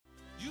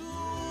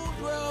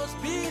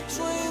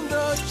between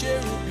the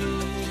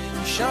cherubim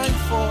shine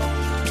forth.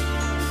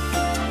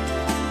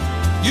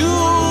 You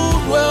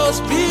dwells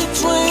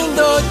between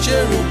the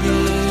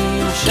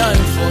cherubim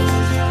shine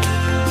forth.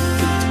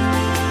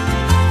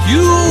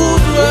 You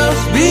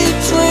dwells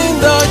between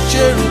the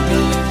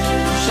cherubim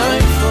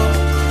shine forth.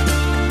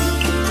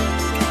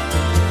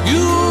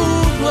 You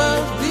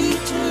dwells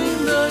between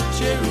the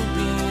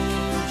cherubim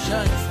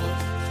shine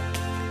forth.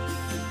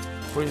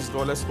 Praise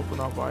God. Let's open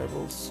our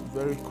Bibles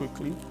very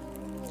quickly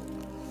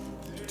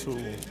to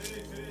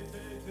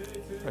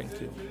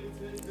thank you.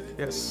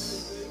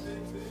 Yes.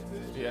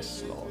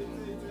 Yes, Lord.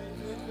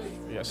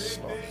 Yes,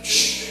 Lord.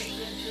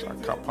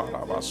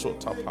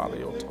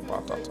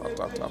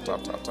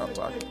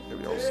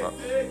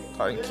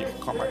 Thank you.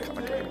 Come on.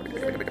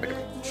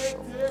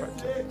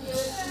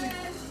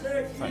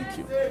 Thank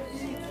you.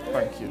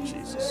 Thank you,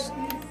 Jesus.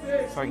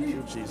 Thank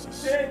you,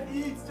 Jesus.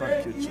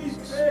 Thank you,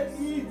 Jesus.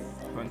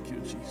 Thank you,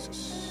 Jesus.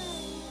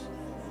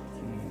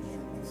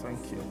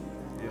 Thank you.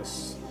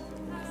 Yes.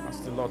 That's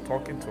the Lord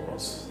talking to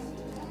us.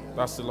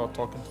 That's the Lord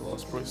talking to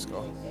us. Praise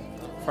God.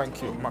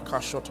 Thank you.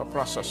 Makashota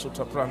prasa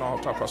suta prana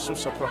tapa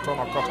susa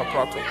pratona kata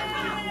prato.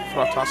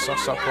 Fratasa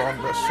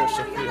sapronde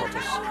sose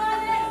priotus.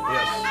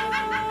 Yes.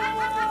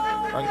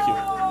 Thank you.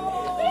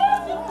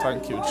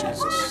 Thank you,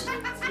 Jesus.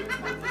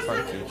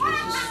 Thank you,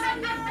 Jesus.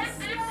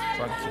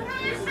 Thank you.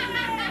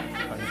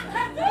 Thank you.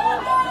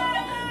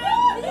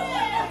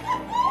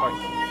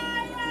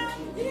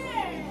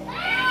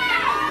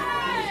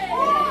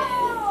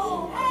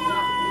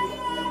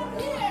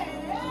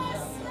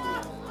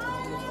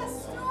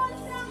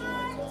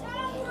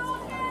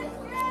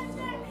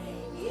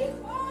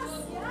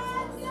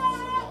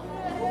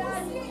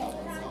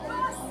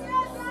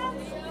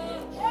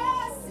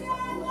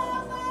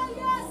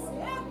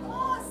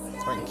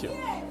 Thank you. Thank you.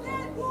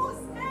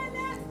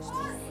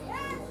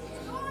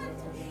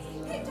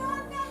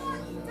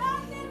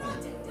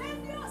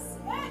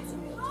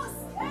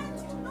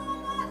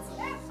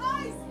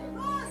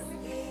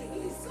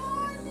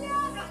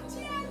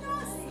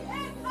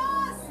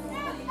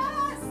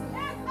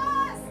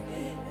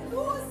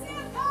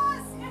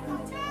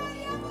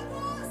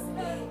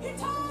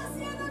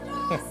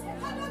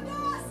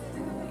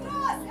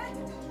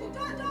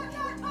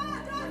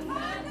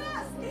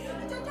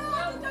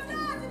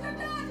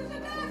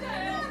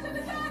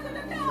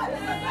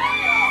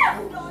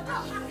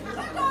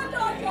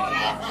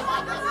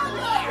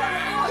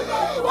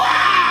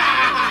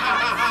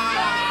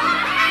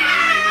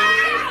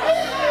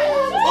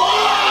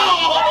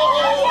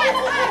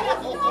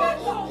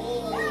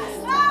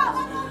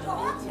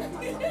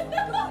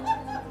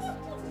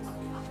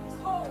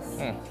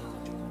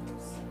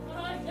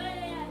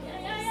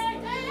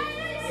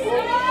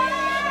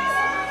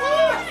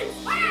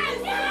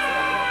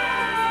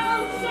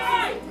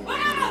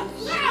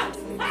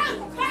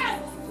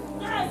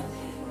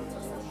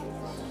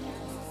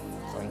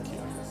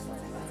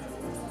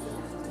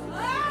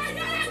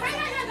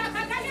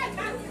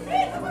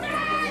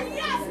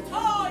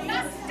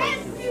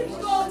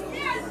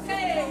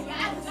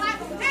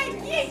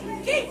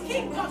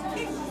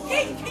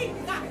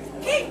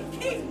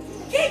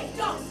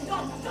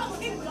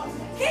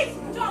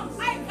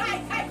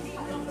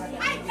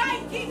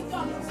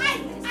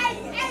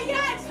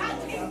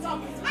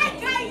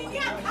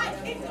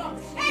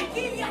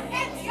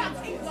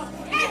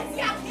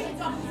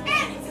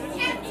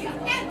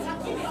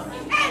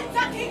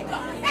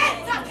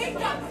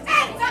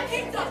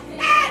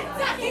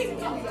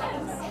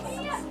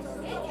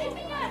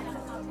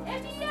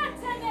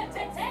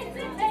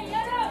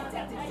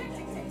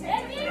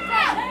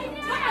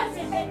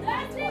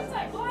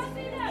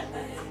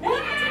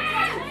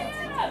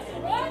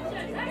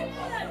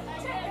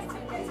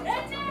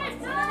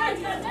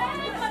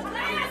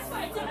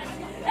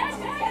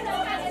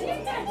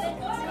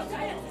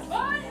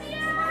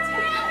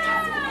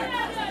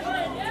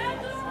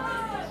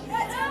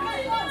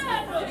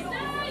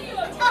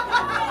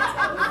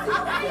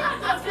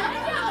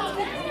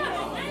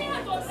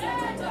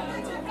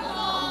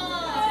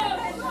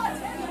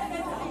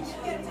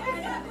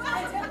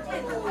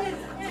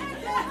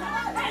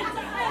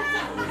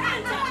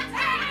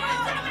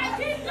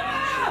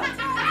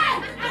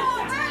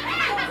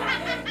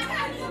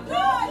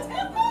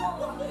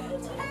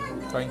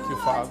 Thank you,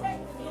 Father.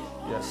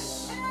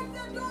 Yes.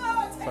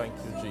 Thank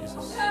you,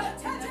 Jesus.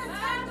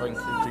 Thank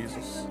you,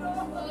 Jesus.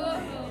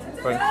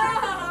 Thank you.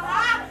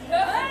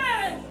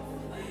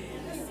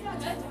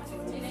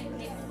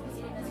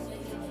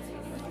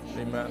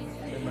 Amen.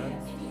 Amen.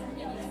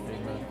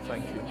 Amen.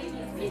 Thank you.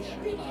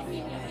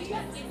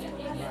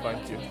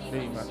 Thank you.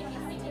 Amen.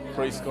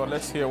 Praise God.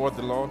 Let's hear what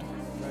the Lord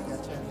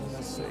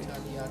has said.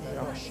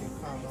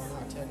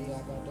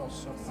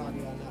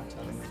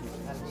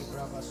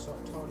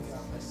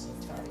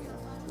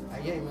 I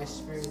hear my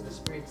spirit, the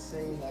Spirit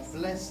saying that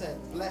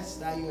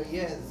blessed are your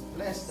ears,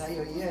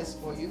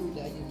 for you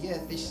that you hear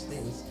these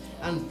things.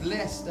 and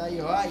blessed are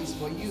your eyes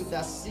for you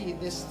that see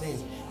these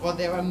things. For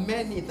there are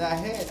many that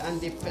heard and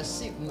they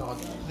perceive not.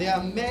 There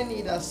are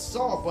many that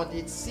saw but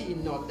they see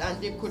not,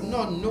 and they could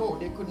not know,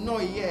 they could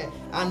not hear,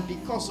 and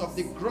because of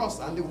the gross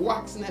and the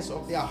waxness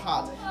of their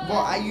heart.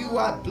 But you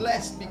are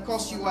blessed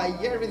because you are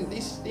hearing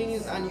these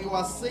things and you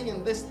are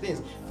saying these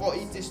things, for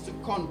it is to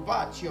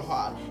convert your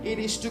heart. It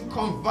is to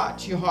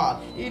convert your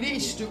heart. It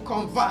is to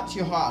convert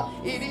your heart.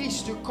 It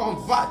is to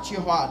convert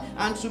your heart,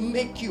 and to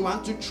make you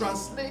and to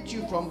translate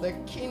you from the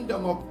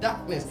kingdom of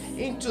darkness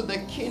into the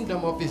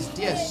kingdom of his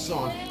dear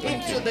son.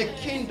 Into the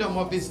kingdom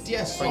of his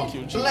dear son.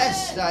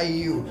 Blessed are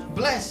you.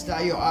 Blessed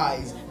are your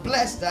eyes.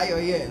 Blessed are your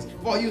ears,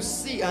 for you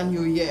see and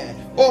you hear.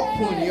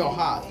 Open your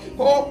heart.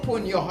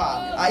 Open your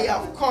heart. I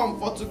have come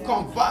for to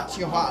convert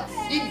your heart.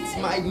 Eat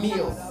my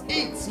meal.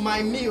 Eat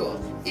my meal.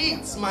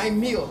 Eat my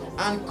meal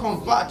and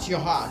convert your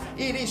heart.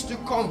 It is to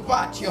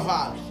convert your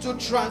heart, to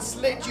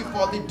translate you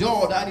for the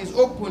door that is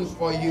open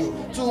for you,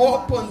 to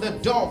open the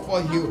door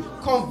for you.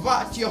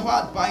 Convert your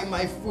heart by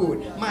my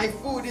food. My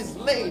food is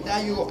laid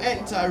and you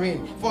enter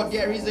in, for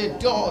there is a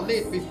door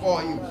laid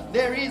before you.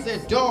 There is a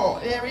door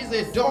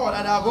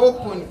that I have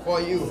opened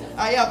for you.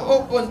 I have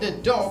opened the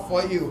door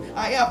for you.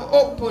 I have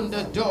opened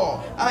the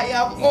door. I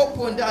have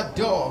opened that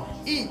door.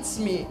 Eat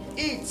me,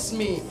 eat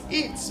me,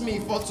 eat me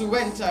for to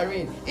enter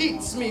in.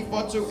 Eat me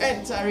for to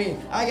enter in.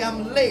 I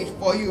am laid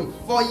for you,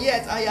 for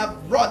yet I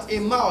have brought a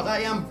mouth.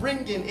 I am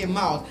bringing a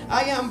mouth.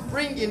 I am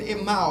bringing a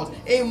mouth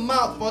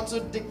for to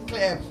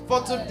declare,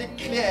 for to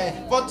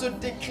declare, for to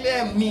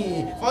declare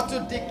me, for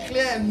to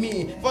declare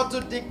me, for to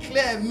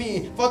declare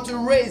me, for to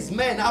raise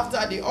men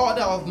after the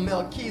order of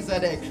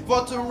Melchizedek,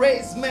 for to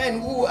raise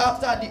men who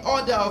after the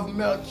order of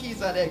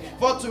Melchizedek,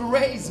 for to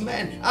raise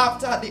men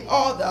after the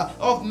order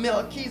of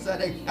Melchizedek.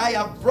 I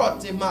have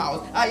brought him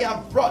out. I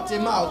have brought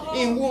him out,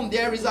 in whom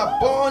there is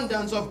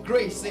abundance of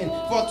grace in,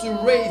 for to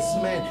raise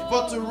men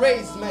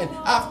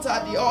after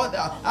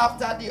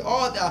the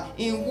order,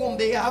 in whom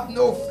they have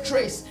no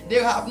trace.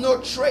 They have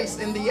no trace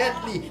in the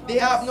earthly. They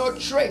have no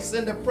trace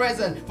in the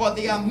present, for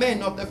they are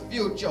men of the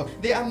future.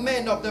 They are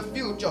men of the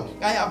future.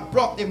 I have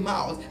brought them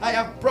out. I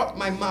have brought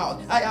my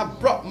mouth. I have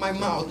brought my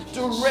mouth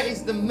to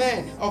raise the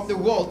men of the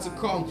world to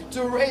come,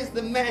 to raise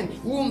the men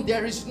whom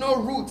there is no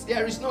root,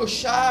 there is no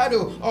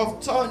shadow of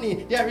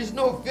turning, there is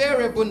no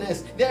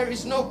variableness, there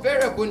is no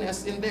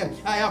variableness in them.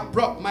 I have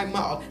brought my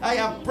mouth. I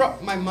have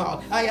brought my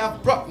mouth. I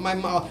have brought my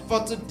mouth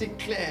for to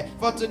declare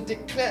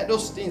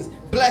those things.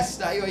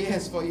 Blessed are your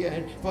ears for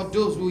hearing, for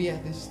those who hear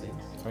these things.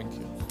 Thank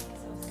you.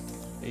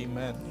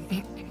 Amen.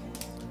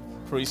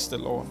 Praise the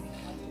Lord.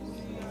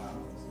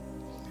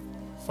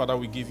 Father,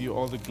 we give you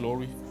all the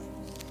glory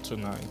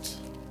tonight.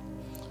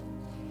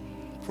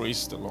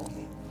 Praise the Lord.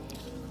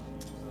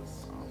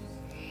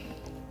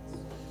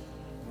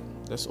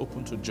 Let's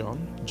open to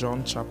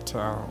John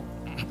chapter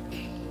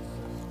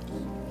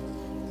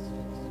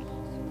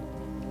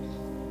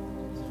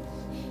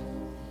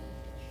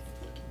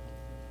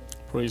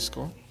praise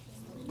God.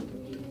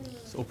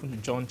 Let's open to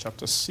John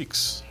chapter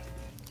 6.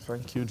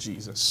 Thank you,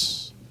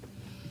 Jesus.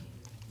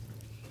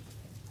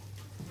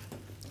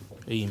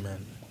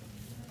 Amen.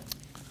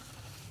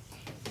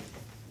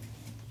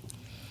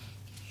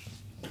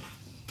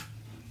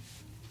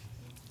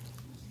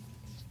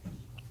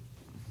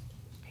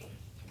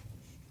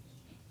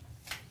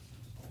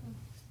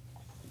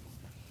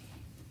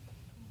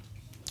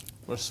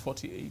 Verse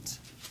 48.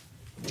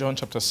 John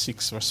chapter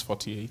 6, verse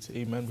 48.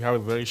 Amen. We have a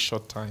very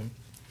short time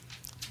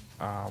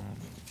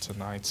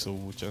tonight, so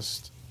we'll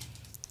just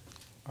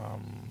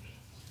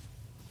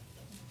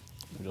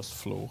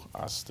flow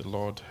as the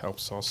Lord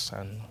helps us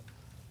and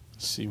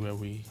see where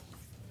we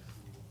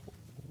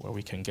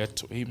can get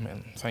to.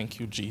 Amen. Thank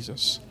you,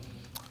 Jesus.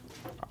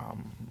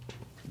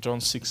 John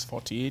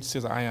 6:48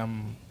 says, I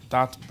am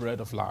that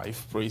bread of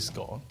life. Praise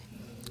God.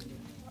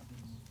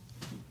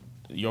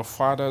 Your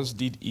fathers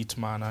did eat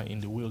manna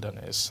in the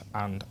wilderness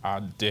and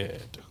are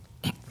dead.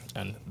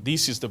 And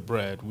this is the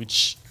bread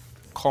which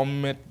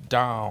cometh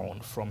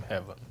down from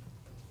heaven,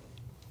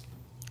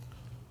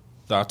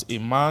 that a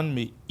man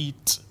may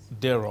eat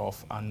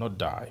thereof and not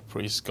die.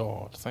 Praise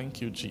God.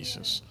 Thank you,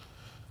 Jesus.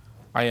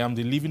 I am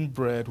the living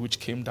bread which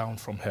came down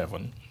from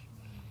heaven.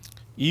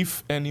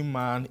 If any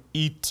man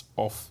eat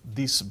of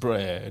this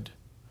bread,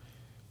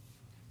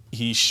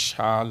 he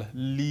shall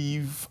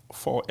live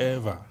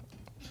forever.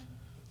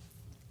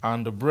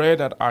 And the bread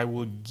that I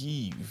will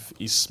give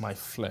is my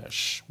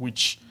flesh,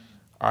 which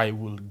I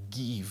will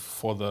give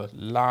for the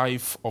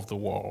life of the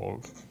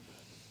world.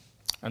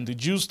 And the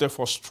Jews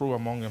therefore strove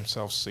among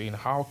themselves, saying,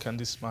 How can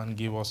this man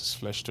give us his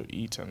flesh to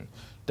eat? And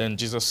then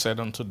Jesus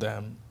said unto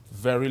them,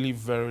 Verily,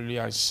 verily,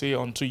 I say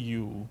unto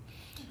you,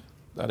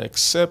 that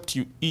except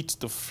you eat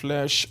the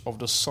flesh of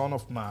the Son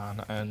of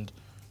Man and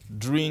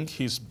drink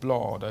his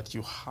blood, that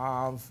you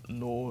have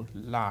no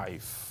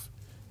life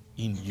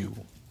in you.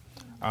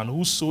 And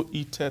whoso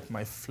eateth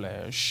my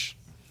flesh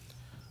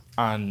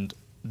and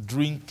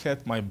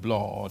drinketh my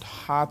blood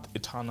hath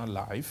eternal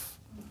life,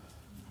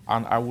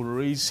 and I will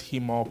raise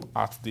him up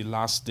at the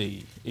last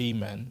day.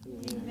 Amen.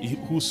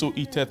 Whoso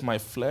eateth my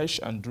flesh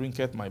and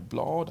drinketh my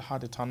blood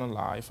hath eternal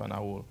life, and I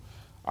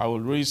will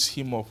raise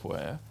him up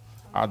where?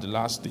 At the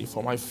last day.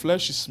 For my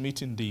flesh is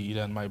meat indeed,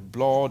 and my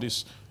blood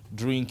is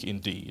drink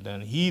indeed.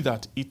 And he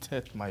that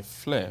eateth my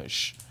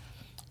flesh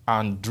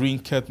and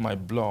drinketh my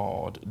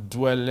blood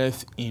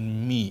dwelleth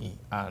in me,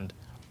 and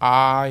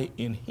I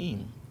in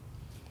him.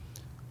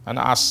 And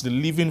as the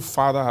living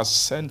Father has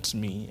sent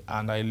me,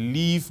 and I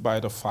live by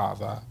the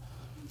Father,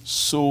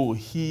 so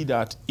he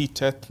that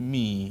eateth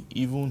me,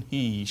 even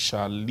he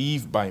shall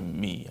live by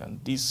me. And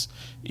this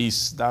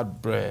is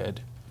that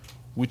bread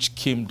which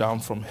came down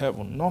from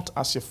heaven, not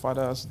as your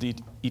fathers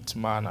did eat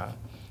manna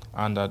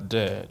and are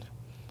dead,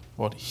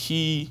 but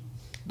he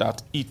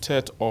that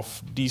eateth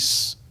of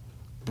this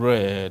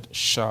bread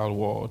shall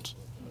what?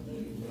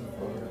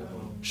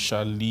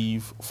 Shall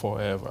live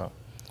forever.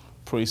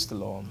 Praise the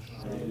Lord.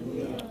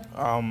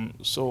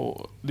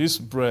 So this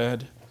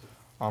bread,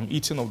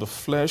 eating of the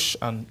flesh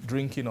and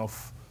drinking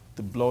of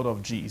the blood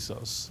of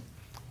Jesus,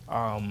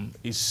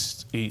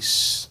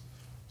 is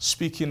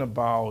speaking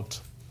about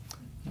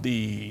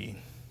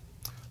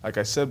like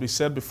I said, we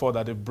said before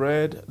that the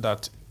bread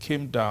that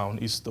came down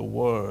is the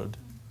word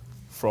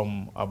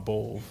from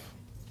above.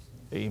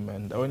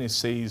 Amen. When it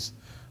says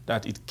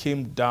that it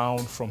came down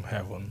from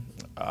heaven,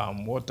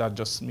 what that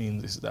just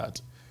means is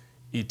that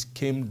it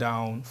came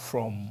down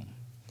from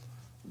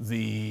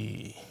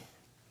the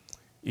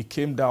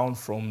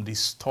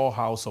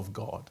storehouse of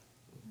God,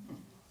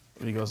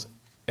 because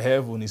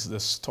heaven is the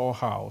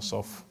storehouse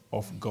of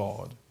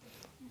God.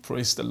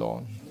 Praise the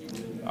Lord.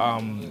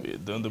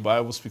 The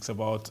Bible speaks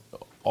about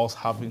us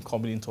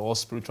coming into all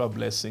spiritual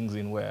blessings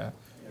in where?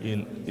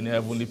 In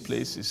heavenly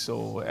places.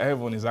 So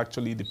heaven is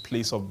actually the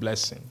place of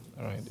blessing.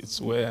 All right? It's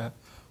where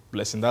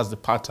blessing, that's the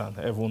pattern,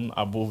 heaven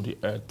above the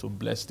earth to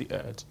bless the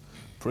earth.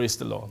 Praise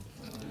the Lord.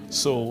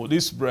 So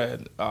this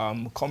bread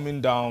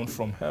coming down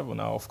from heaven.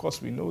 Now, of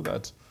course, we know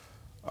that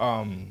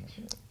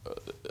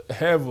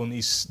heaven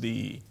is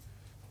the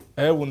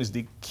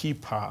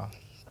keeper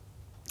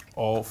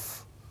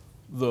of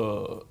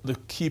the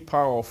keeper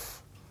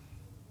of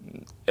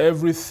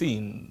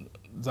everything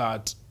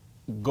that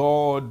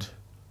God,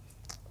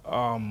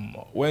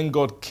 when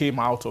God came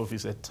out of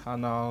his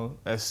eternal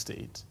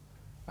estate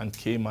and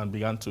came and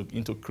began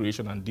into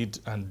creation and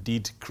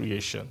did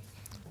creation,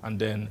 and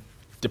then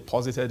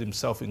deposited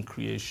himself in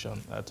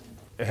creation. That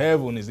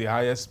heaven is the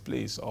highest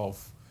place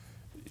of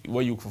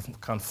where you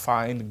can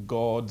find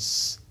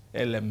God's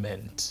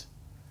element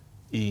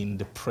in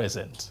the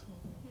present,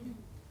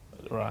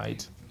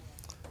 right?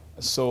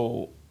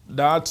 So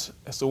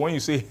when you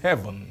say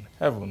heaven,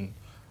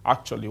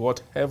 actually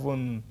what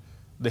heaven,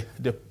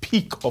 the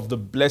peak of the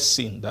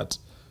blessing that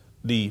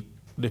the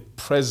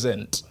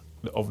present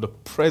of the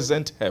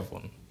present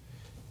heaven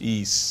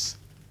is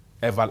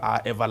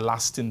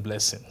everlasting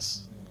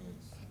blessings.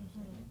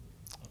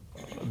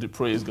 The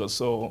praise God.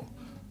 So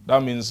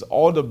that means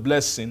all the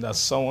blessing that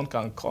someone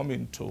can come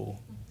into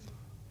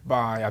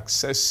by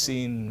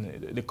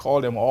accessing, they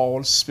call them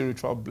all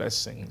spiritual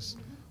blessings.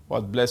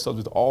 God bless us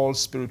with all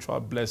spiritual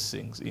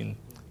blessings in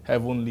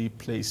heavenly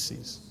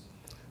places.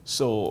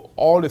 So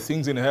all the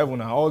things in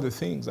heaven are all the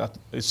things that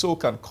a soul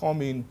can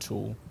come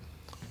into,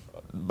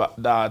 but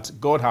that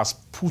God has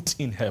put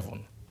in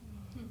heaven.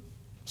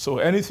 So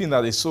anything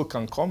that a soul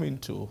can come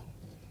into,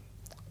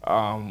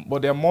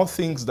 but there are more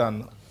things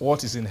than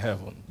what is in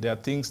heaven. There are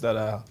things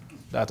that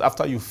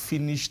after you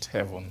finished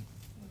heaven,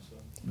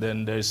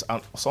 then there's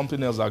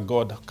something else that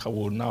God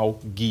will now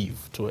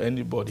give to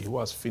anybody who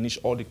has finished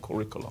all the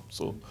curriculum.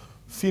 So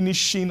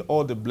finishing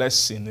all the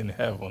blessing in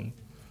heaven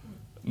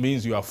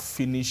means you have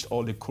finished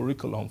all the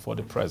curriculum for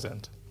the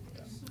present.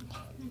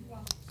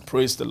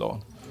 Praise the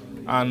Lord.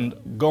 And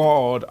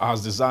God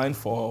has designed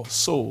for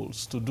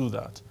souls to do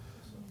that,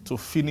 to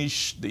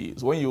finish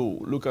these. When you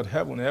look at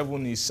heaven,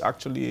 heaven is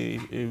actually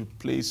a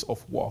place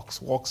of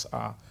works. Works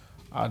are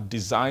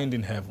designed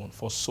in heaven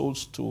for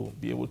souls to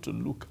be able to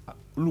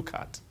look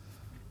at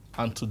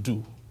and to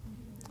do.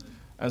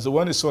 And so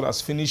when the soul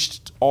has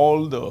finished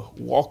all the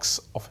works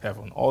of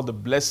heaven, all the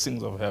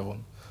blessings of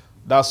heaven,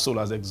 that soul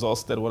has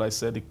exhausted what I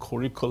said, the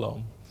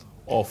curriculum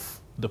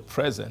of the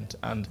present.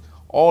 And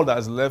all that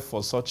is left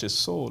for such a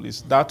soul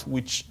is that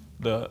which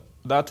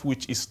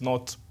is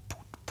not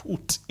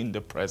put in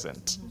the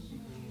present.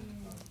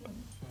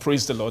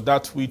 Praise the Lord.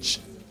 That which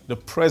the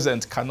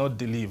present cannot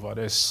deliver.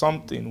 There's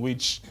something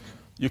which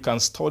you can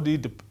study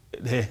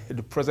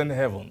the present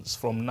heavens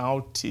from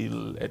now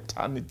till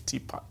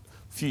eternity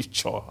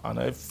future, and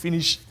I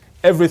finish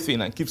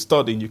everything and keep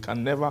studying. You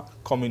can never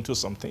come into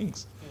some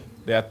things.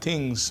 There are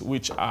things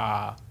which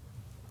are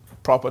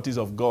properties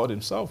of God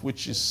himself,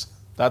 which is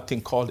that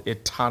thing called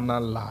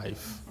eternal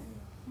life.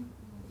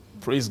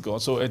 Praise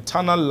God. So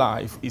eternal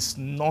life is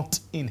not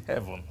in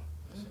heaven,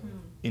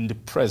 in the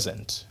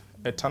present.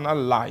 Eternal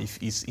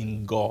life is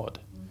in God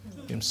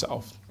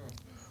himself.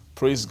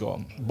 Praise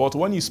God. But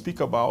when you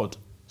speak about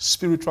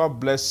spiritual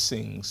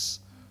blessings,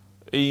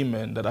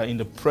 amen, that are in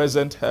the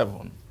present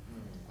heaven,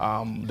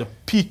 the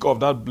peak of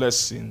that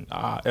blessing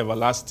are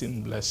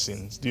everlasting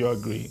blessings. Do you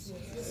agree?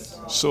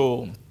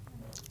 So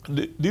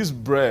this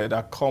bread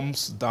that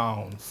comes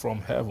down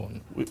from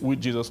heaven, which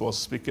Jesus was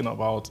speaking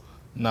about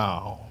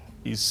now,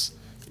 is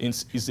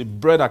a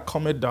bread that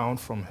cometh down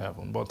from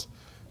heaven, but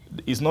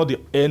it's not the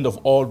end of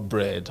all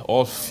bread,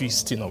 all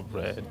feasting of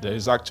bread. There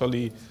is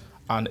actually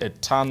an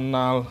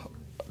eternal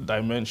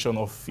dimension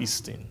of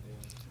feasting,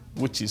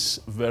 which is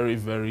very,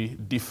 very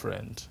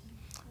different.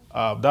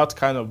 That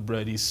kind of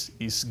bread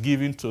is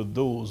given to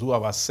those who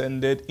have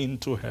ascended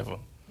into heaven.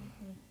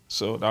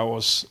 So that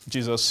was,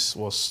 Jesus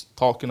was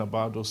talking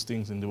about those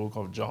things in the book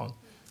of John.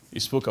 He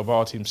spoke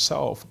about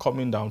himself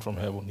coming down from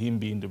heaven, him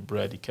being the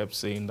bread. He kept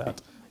saying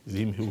that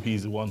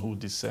he's the one who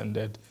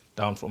descended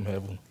down from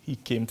heaven. He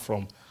came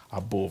from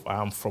above.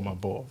 I am from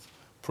above.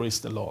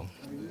 Praise the Lord.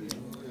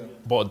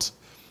 But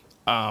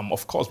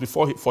of course,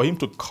 for him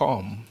to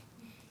come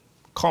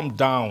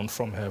down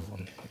from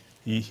heaven,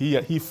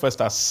 he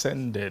first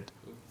ascended,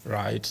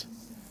 right?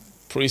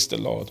 Praise the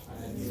Lord.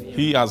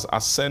 He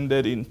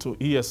ascended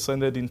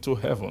into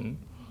heaven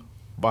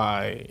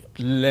by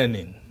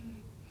learning.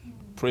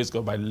 Praise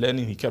God. By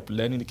learning, he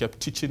kept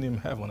teaching him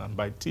heaven, and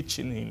by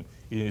teaching him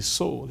in his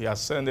soul, he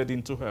ascended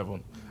into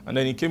heaven. And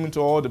then he came into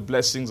all the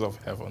blessings of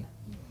heaven.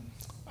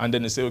 And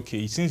then he said,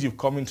 okay, since you've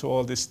come into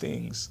all these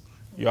things,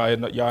 you are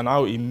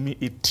now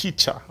a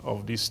teacher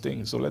of these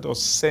things. So let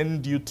us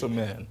send you to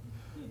men.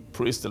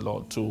 Praise the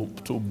Lord. To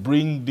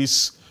bring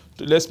this,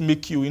 let's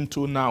make you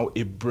into now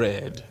a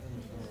bread,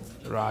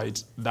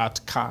 right, that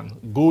can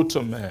go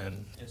to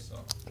men,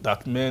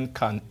 that men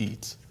can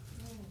eat.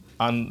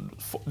 And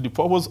for the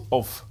purpose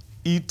of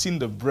eating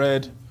the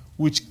bread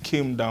which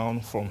came down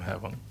from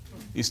heaven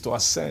is to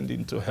ascend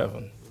into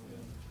heaven.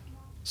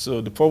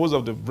 So the purpose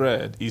of the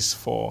bread is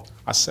for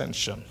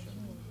ascension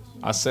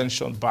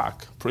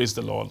back, praise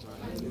the Lord,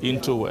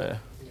 into where?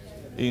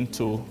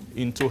 Into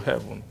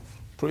heaven.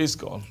 Praise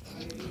God.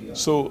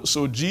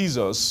 So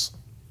Jesus,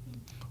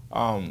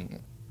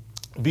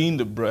 being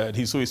the bread,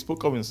 he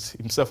spoke of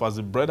himself as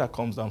the bread that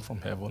comes down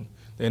from heaven.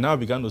 They now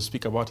began to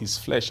speak about his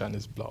flesh and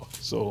his blood.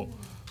 So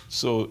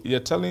they're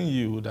telling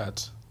you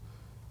that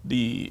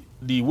the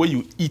way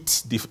you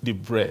eat the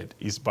bread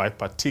is by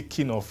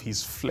partaking of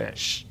his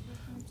flesh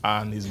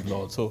and his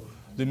blood. So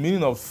the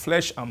meaning of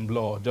flesh and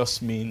blood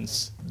just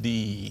means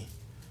the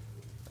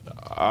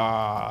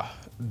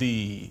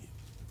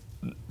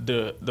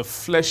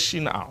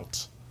fleshing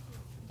out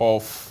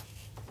of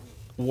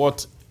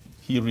what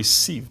he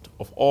received,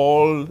 of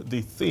all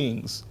the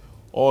things,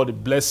 all the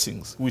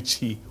blessings which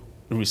he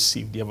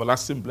received, the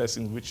everlasting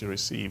blessings which he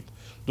received.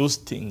 Those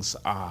things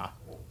are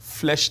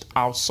fleshed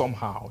out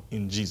somehow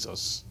in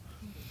Jesus.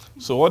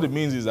 So what it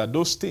means is that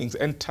those things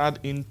entered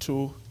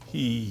into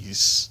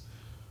his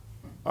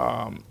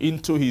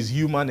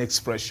human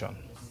expression.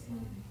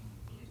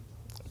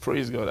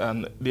 Praise God.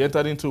 And they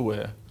entered into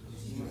where?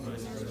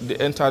 They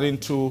entered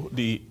into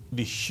the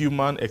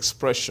human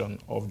expression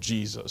of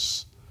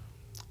Jesus.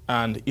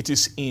 And it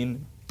is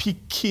in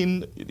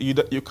picking,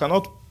 you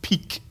cannot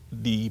eat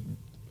the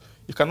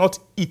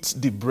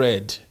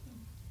bread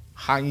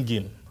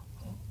hanging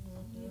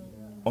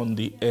on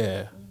the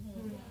air.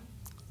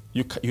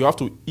 You have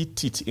to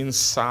eat it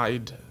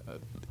inside.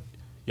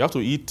 You have to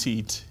eat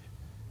it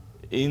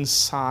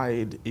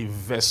inside a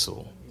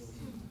vessel,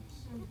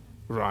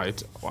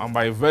 right? And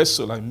by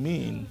vessel, I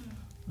mean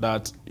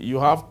that you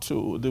have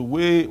to, the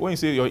way, when you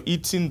say you're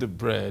eating the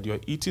bread, you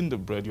have to eat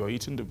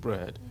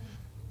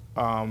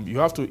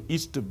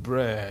the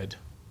bread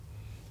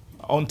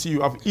until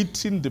you have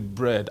eaten the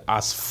bread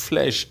as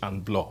flesh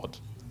and blood.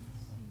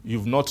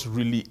 You've not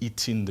really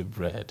eaten the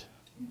bread.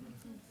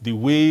 The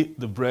way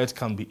the bread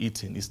can be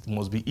eaten, it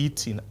must be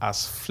eaten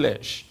as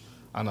flesh.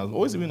 And as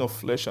always mean of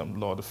flesh and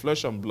blood, the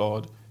flesh and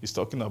blood is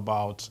talking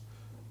about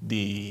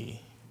the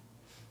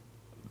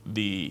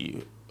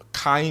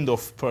kind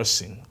of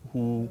person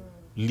who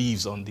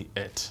lives on the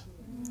earth.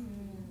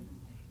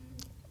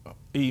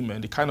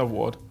 Amen. The kind of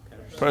what?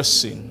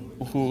 Person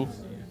who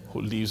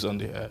lives on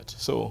the earth.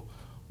 So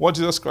what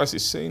Jesus Christ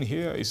is saying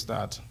here is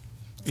that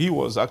he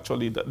was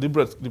actually, the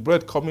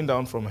bread coming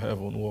down from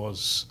heaven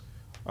was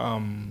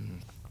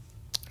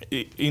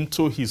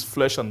into his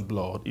flesh and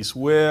blood, is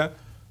where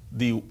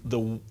the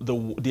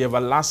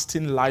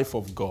everlasting life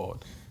of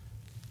God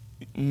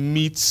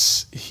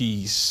meets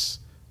is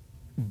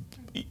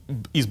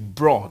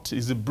brought,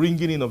 is the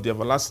bringing in of the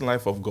everlasting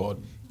life of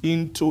God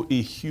into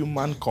a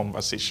human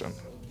conversation.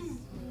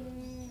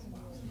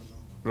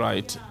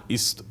 Right?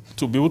 Is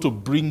to be able to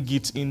bring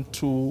it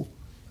into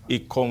a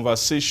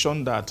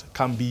conversation that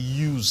can be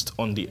used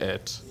on the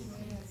earth.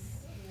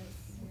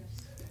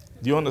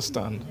 Do you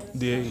understand?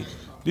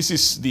 This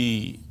is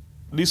the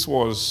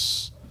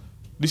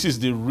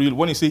real,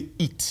 when you say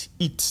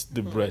eat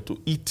the bread,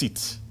 to eat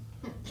it.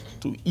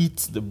 To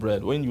eat the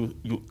bread. When you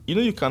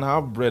can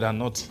have bread and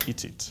not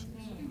eat it.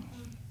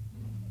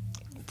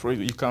 Some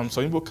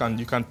people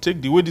you can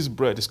take the way this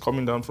bread is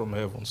coming down from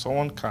heaven.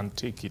 Someone can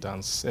take it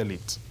and sell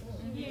it.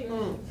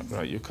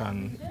 Right? You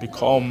can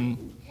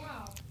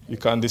You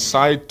can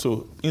decide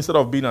to, instead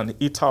of being an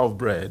eater of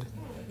bread,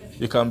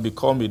 you can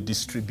become a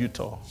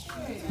distributor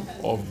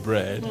of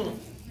bread.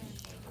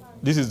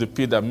 This is the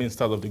pit that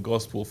ministers of the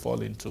gospel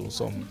fall into.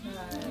 Some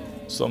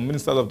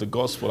ministers of the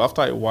gospel,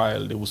 after a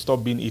while, they will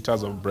stop being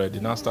eaters of bread.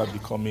 They now start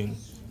becoming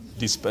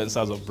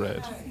dispensers of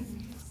bread.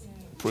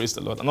 Praise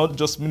the Lord. And not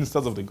just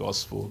ministers of the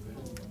gospel,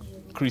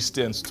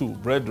 Christians too,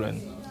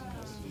 brethren.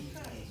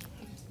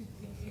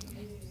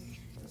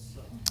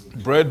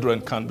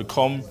 Brethren can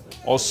become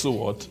also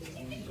what?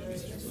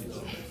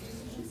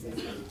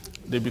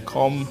 They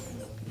become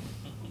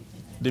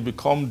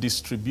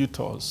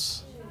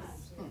distributors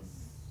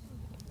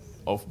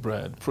of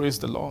bread. Praise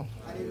the Lord.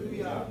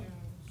 Hallelujah.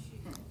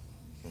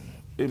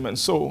 Amen.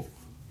 So,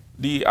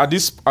 at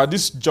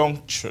this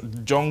junction,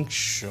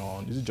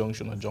 is it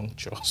junction or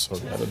juncture?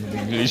 Sorry, I don't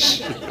know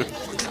English.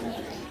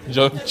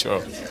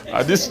 Juncture.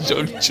 At this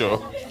juncture,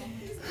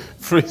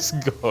 praise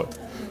God.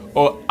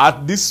 Or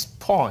at this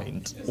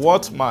point,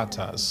 what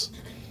matters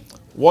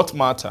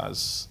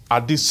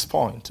at this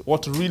point,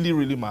 what really,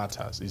 really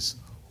matters is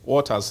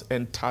what has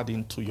entered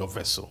into your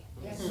vessel.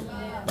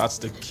 That's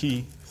the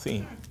key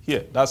thing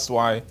here. That's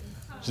why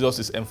Jesus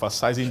is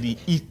emphasizing the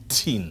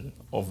eating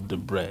of the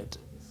bread.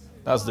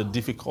 That's the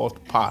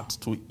difficult part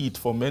to eat,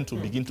 for men to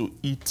begin to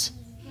eat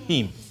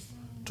Him,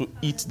 to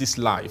eat this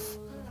life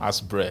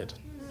as bread.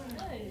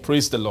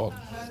 Praise the Lord.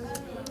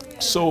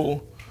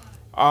 So,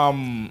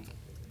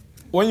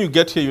 when you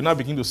get here, you now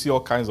begin to see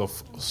all kinds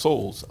of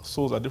souls.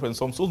 Souls are different.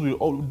 Some souls will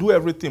all do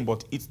everything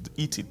but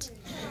eat it.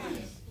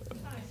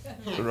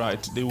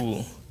 Right? They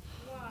will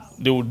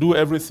do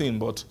everything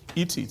but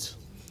eat it.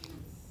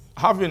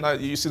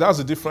 You see, that's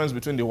the difference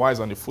between the wise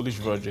and the foolish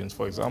virgins,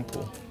 for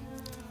example.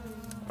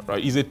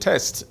 Right? It's a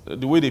test.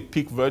 The way they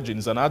pick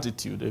virgins, an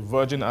attitude. A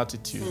virgin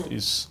attitude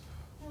is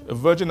a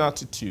virgin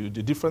attitude.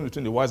 The difference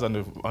between the wise and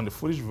the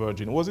foolish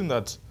virgin wasn't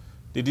that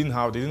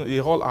they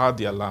all had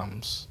their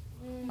lamps,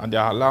 and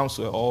their lamps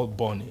were all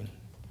burning.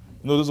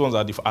 You know, those ones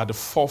are at the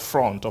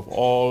forefront of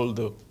all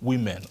the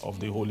women of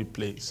the holy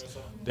place.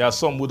 There are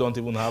some who don't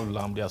even have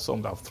lamp. There are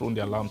some that have thrown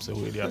their lamps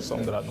away. There are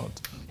some that are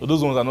not. So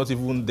those ones are not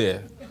even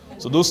there.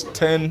 So those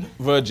 10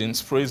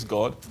 virgins, praise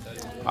God,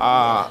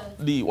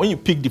 when you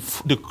pick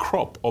the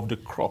crop of the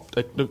crop,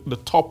 the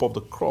top of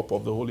the crop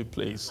of the holy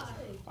place,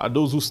 are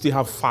those who still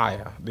have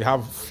fire. They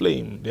have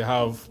flame. They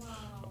have,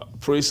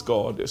 praise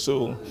God.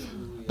 So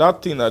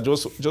that thing that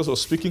just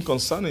was speaking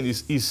concerning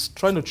is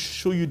trying to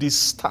show you this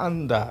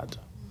standard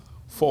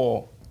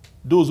for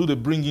those who they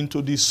bring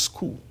into this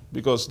school.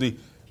 Because the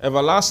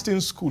everlasting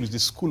school is the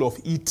school of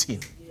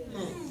eating.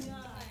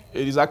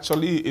 It is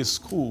actually a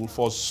school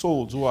for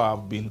souls who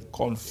have been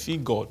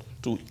configured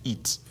to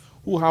eat,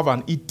 who have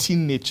an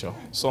eating nature.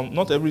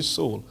 Not every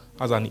soul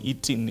has an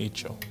eating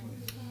nature.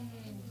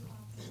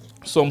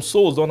 Some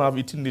souls don't have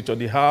eating nature.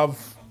 They have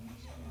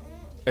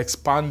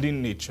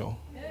expanding nature.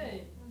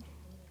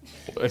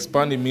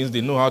 Expanding means they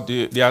know how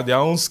they have their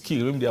own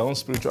skill, their own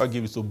spiritual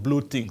gift is to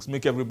blow things,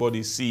 make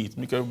everybody see it,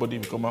 make everybody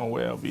become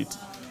aware of it.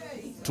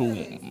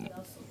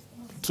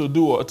 To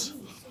do what?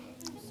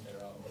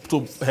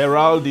 To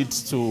herald it,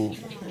 to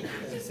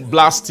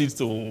blast it,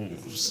 to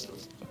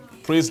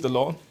praise the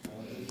Lord.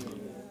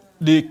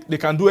 They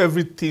can do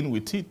everything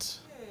with it,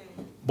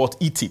 but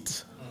eat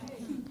it.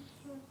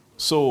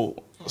 So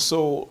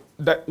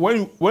that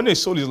when a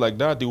soul is like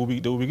that, they will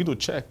begin to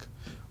check.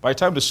 By the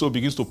time the soul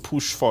begins to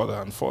push further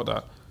and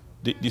further,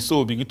 the soul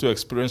will begin to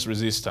experience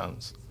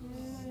resistance.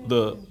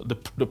 The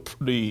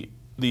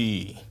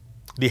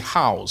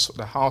house,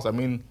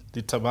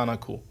 the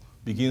tabernacle,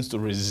 begins to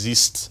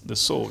resist the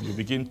soul. You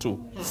begin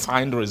to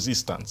find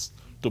resistance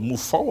to move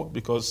forward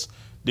because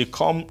they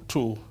come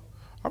to.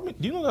 Do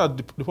you know that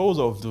the purpose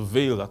of the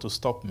veil are to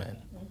stop men?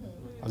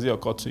 Has it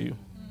occurred to you?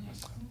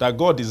 That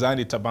God designed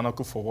a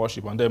tabernacle for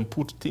worship and then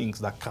put things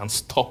that can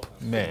stop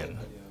men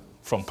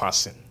from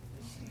passing.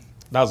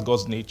 That's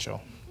God's nature.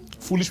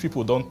 Foolish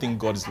people don't think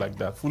God is like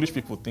that. Foolish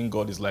people think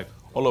God is like,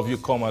 all of you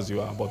come as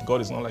you are, but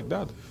God is not like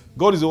that.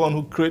 God is the one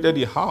who created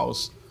the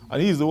house,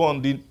 and He is the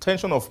one, the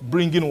intention of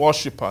bringing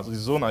worshipers is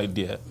His own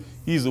idea.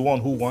 He is the one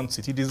who wants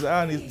it. He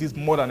desires this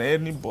more than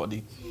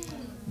anybody.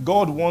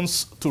 God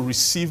wants to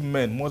receive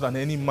men more than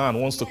any man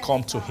wants to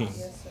come to Him.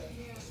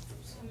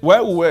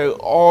 While we were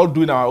all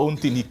doing our own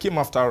thing, He came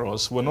after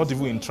us. We're not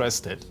even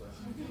interested.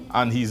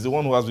 And He's the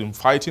one who has been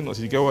fighting us.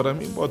 You get what I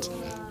mean? But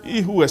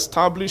He who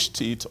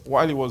established it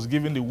while He was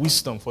giving the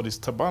wisdom for this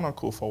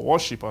tabernacle, for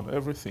worship and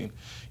everything,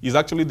 is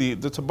actually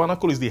the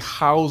tabernacle is the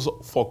house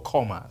for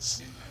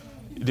comers.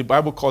 The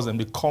Bible calls them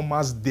the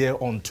comers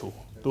thereunto,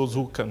 those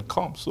who can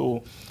come.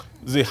 So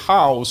the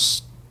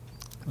house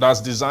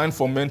that's designed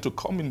for men to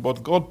come in,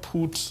 but God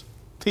put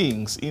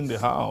things in the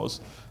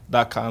house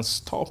that can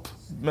stop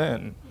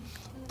men.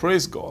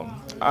 Praise God.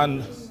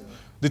 And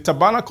the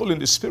tabernacle in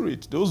the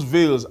spirit, those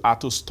veils are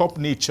to stop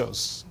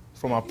natures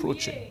from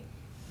approaching.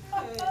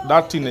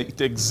 That thing, it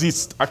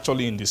exists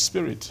actually in the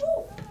spirit.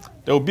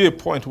 There will be a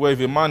point where if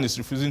a man is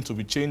refusing to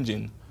be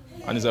changing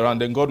and is around,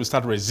 then God will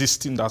start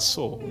resisting that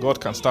soul. God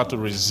can start to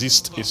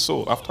resist a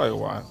soul after a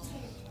while.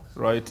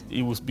 right?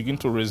 He was begin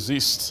to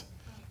resist.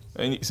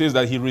 And it says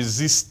that he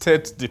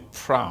resisted the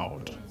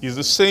proud. It's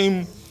the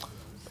same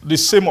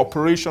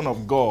operation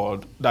of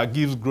God that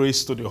gives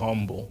grace to the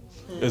humble.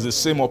 It's the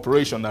same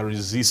operation that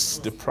resists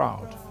the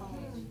proud.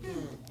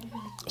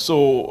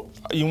 So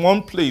in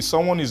one place,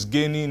 someone is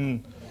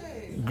gaining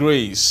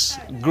grace.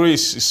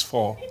 Grace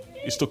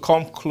is to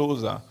come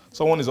closer.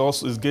 Someone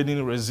is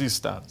gaining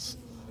resistance,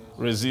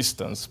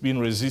 being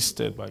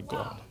resisted by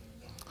God.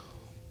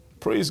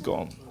 Praise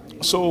God.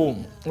 So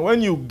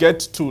when you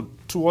get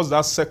towards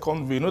that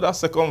second veil, that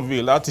second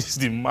veil, that is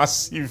the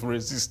massive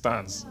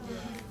resistance.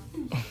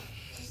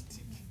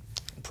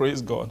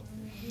 Praise God.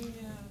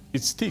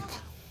 It's thick.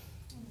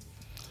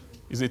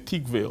 It's a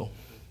thick veil.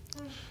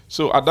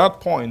 So at that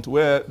point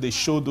where they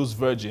showed those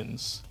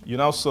virgins, you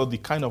now saw the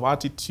kind of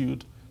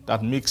attitude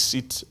that makes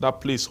that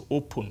place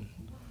open.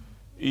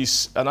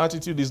 Is an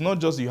attitude, is not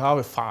just you have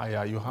a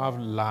fire, you have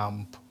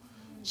lamp.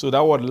 So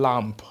that word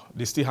lamp,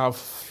 they still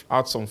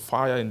add some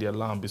fire in their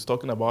lamp. It's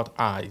talking about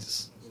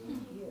eyes.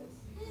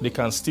 They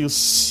can still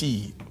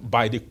see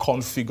by the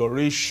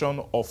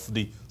configuration of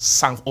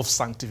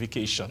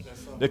sanctification.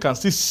 They can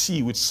still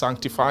see with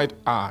sanctified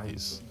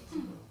eyes.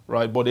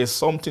 Right? But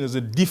there's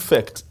a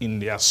defect in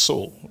their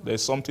soul.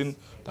 There's something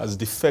that's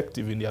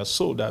defective in their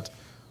soul that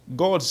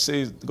God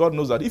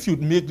knows that if you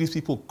make these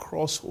people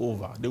cross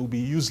over, they will be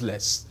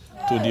useless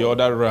to the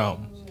other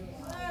realm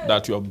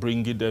that you are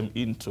bringing them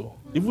into.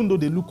 Even though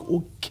they look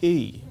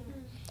okay.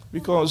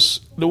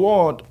 Because the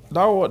word,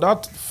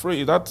 that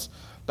phrase,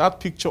 that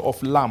picture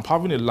of lamp,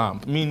 having a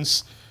lamp,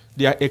 means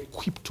they are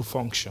equipped to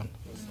function.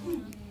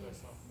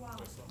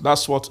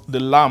 That's what the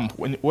lamp,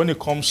 when it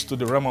comes to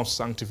the realm of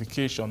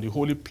sanctification, the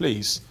holy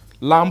place,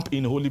 lamp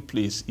in holy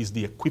place is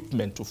the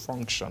equipment to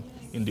function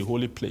in the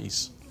holy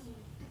place.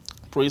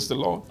 Praise the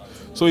Lord.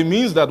 So it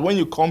means that when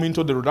you come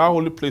into that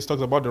holy place,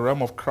 talks about the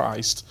realm of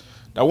Christ,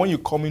 that when you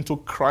come into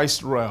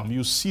Christ's realm,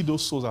 you see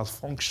those souls as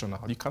functional.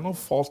 You cannot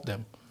fault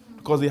them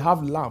because they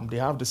have lamp, they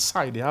have the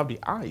sight, they have the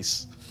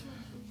eyes.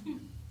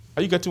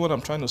 Are you getting what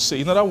I'm trying to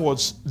say? In other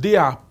words, they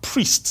are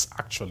priests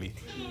actually.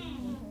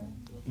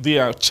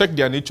 Check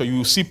their nature. You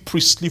will see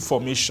priestly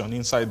formation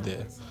inside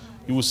there.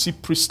 You will see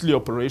priestly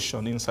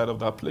operation inside of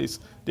that place.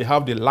 They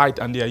have the light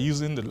and they are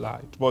using the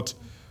light. But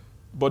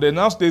then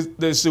now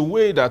there's a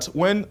way that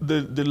when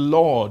the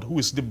Lord, who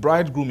is the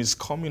bridegroom, is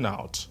coming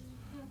out,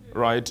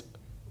 right?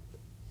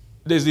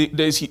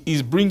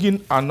 He's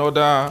bringing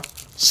another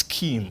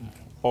scheme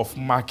of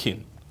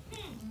marking.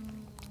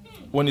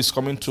 When he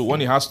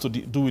has to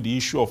do with the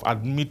issue of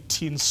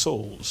admitting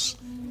souls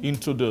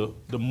into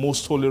the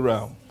most holy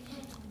realm.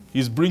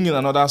 He's bringing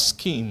another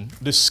scheme.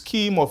 His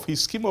scheme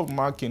of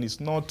marking is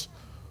not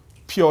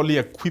purely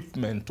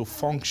equipment to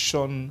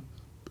function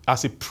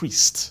as a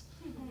priest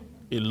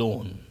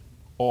alone.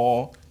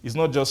 Or it's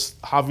not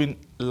just having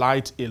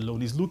light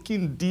alone. He's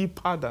looking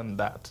deeper than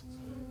that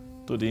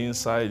to the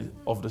inside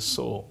of the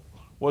soul.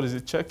 What is he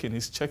checking?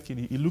 He's checking.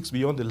 He looks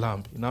beyond the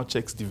lamp. He now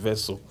checks the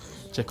vessel.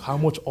 Check how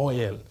much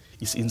oil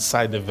is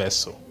inside the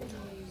vessel.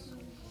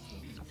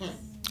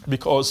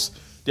 Because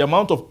the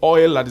amount of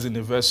oil that is in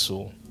the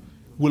vessel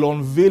will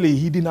unveil a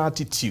hidden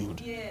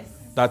attitude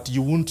that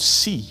you won't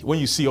see when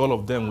you see all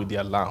of them with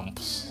their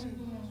lamps.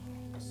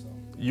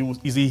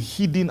 Is a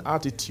hidden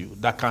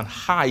attitude that can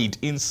hide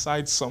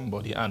inside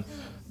somebody. And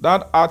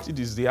that attitude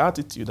is the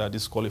attitude that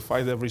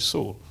disqualifies every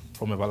soul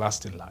from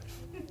everlasting life.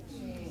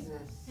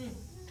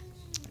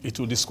 It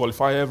will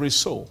disqualify every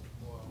soul.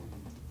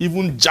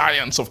 Even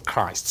giants of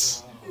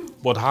Christ,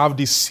 but have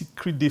this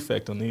secret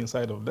defect on the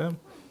inside of them.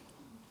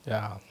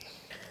 Yeah.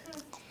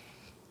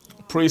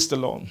 Praise the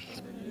Lord.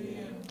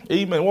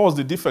 Amen. What was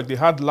the defect? They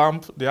had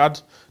lamp. They had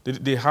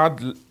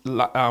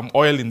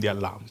oil in their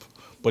lamp,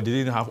 but they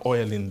didn't have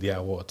oil in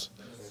their what?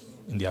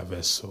 In their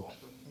vessel.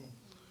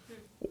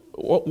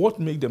 What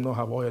made them not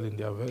have oil in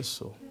their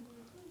vessel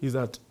is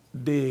that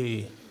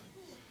they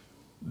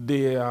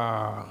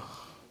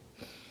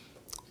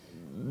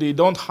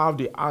don't have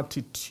the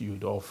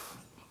attitude of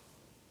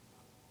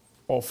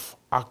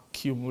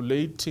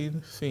accumulating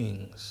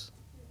things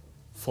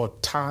for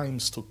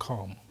times to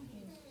come.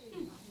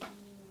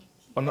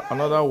 In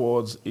other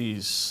words,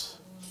 is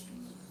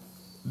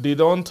they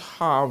don't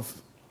have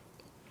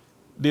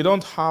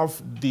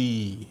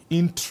the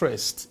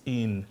interest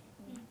in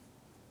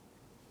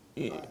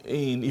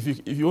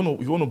if you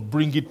want to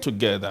bring it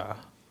together.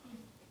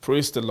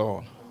 Praise the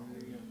Lord.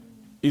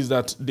 Is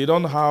that they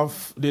don't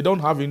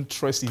have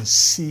interest in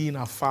seeing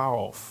afar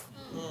off.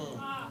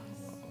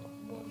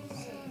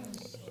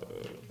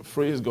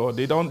 Praise God.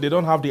 They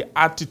don't have the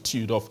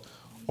attitude of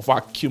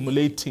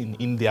accumulating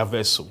in their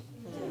vessel.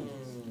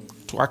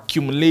 To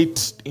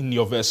accumulate in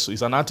your vessel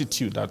is an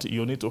attitude that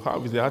you need to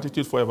have. It's the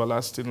attitude for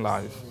everlasting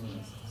life.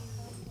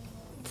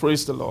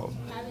 Praise the Lord.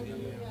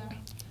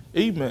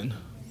 Amen.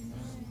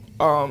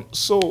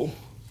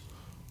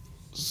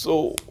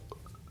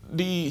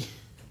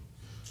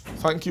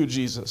 Thank you,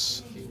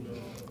 Jesus.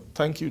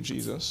 Thank you,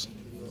 Jesus.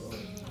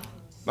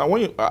 Now,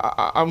 when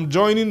I'm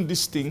joining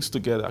these things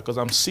together because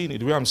I'm seeing it,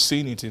 the way I'm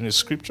seeing it in the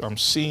scripture, I'm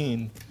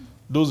seeing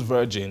those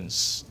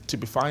virgins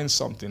typifying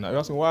something. I'm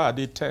asking, why are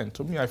they 10?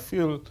 To me, I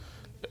feel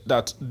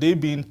that they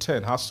being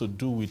 10 has to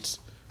do with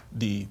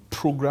the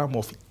program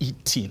of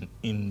eating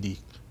in the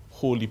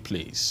holy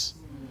place.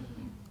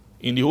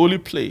 In the holy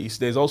place,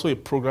 there's also a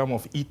program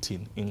of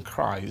eating in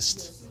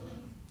Christ.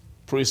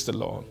 Praise the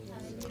Lord.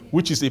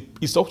 Which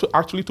is also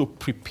actually to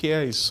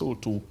prepare a soul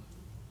to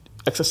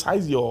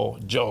exercise your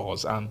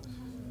jaws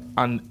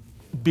and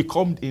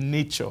become a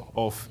nature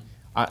of,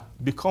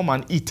 become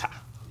an eater.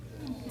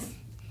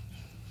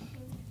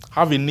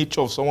 Have a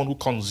nature of someone who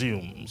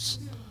consumes,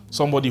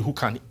 somebody who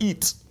can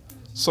eat,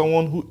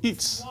 someone who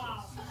eats.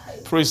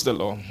 Praise the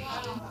Lord.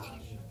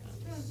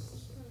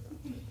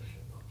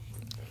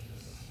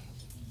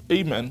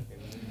 Amen.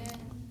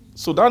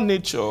 So that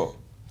nature,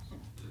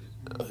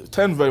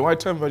 10 virgins, why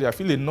 10 virgins? I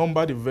feel they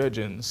number the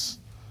virgins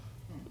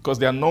because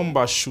their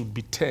number should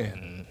be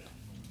 10.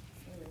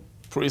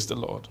 Praise the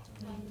Lord.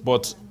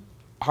 But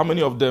how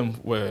many of them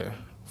were,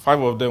 5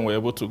 of them were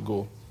able to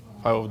go,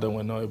 5 of them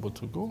were not able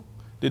to go?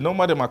 They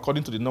number them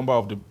according to the number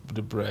of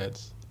the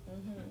breads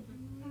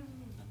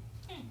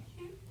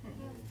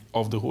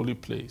of the holy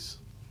place.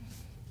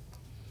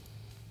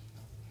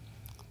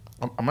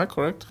 Am I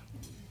correct?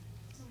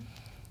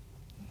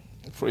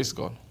 Praise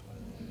God.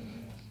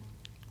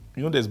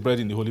 You know there's bread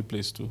in the holy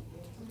place too.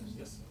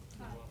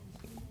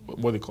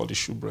 What they call the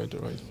shoe bread,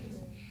 right?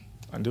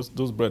 And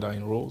those bread are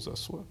in rolls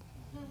as well.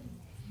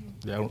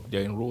 They are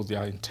in rolls. They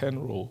are in 10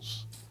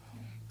 rolls.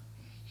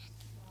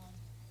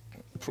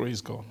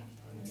 Praise God.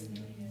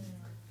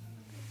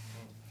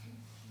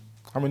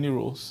 How many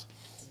rolls?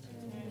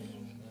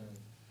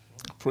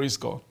 Praise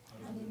God.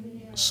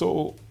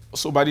 So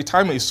by the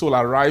time a soul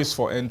arrives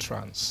for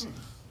entrance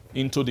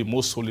into the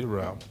most holy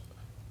realm,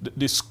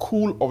 the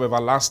school of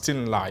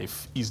everlasting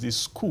life is the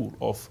school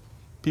of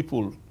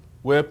people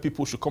where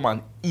people should come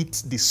and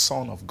eat the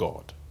Son of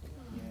God.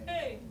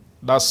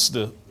 That's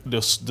the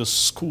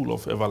school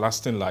of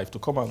everlasting life, to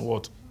come and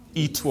what?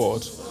 Eat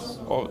what?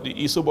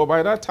 So but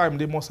by that time,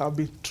 they must have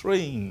been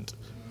trained.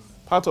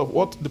 Part of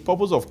what the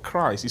purpose of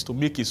Christ is to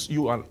make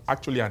you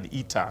actually an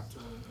eater.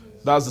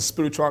 That's the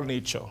spiritual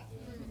nature.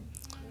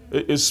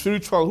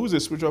 Who's a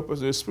spiritual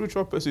person? A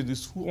spiritual person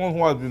is one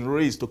who has been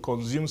raised to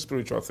consume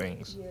spiritual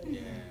things.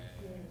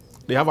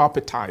 They have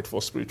appetite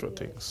for spiritual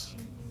things.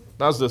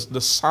 That's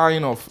the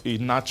sign of a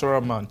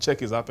natural man. Check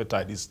his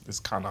appetite, is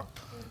carnal.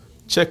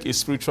 Check a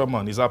spiritual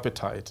man, his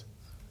appetite.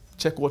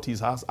 Check what he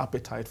has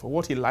appetite for,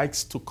 what he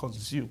likes to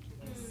consume.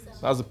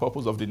 That's the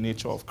purpose of the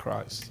nature of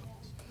Christ.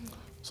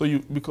 So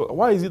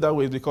why is it that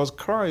way? Because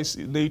Christ's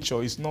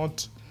nature is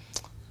not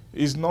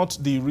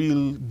the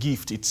real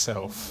gift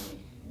itself.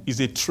 It's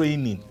a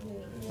training,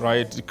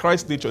 right? The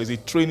Christ nature is a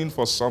training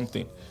for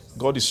something.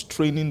 God is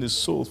training the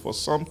soul for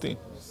something.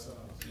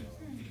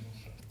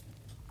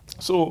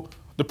 So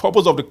the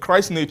purpose of the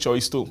Christ nature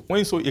is to, when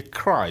you say a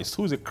Christ,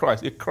 who is a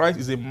Christ? A Christ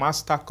is a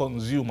master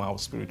consumer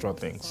of spiritual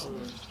things.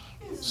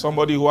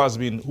 Somebody who has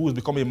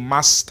become a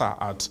master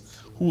at,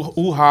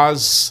 who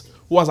has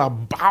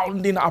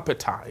abounding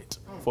appetite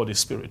for the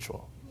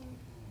spiritual.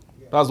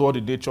 That's what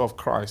the nature of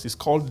Christ is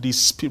called, the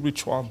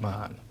spiritual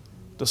man.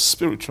 The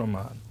spiritual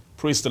man.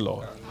 Praise the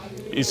Lord.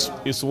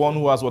 It's one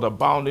who has what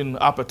abounding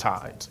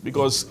appetite.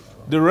 Because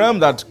the realm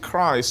that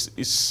Christ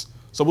is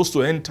supposed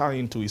to enter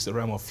into is the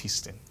realm of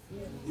feasting.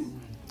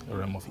 The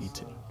realm of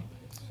eating.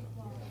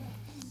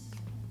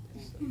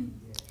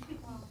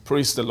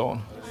 Praise the Lord.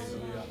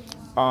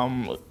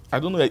 I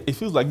don't know, it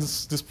feels like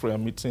this prayer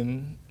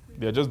meeting,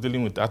 they're just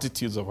dealing with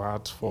attitudes of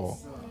heart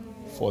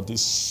for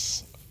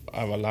this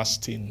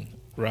everlasting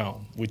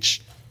realm,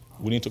 which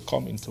we need to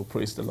come into.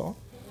 Praise the Lord.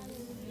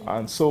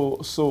 And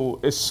so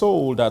a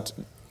soul that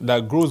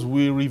grows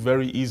weary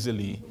very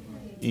easily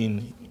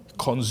in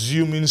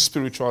consuming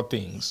spiritual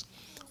things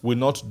will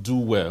not do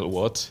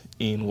well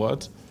in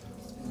what?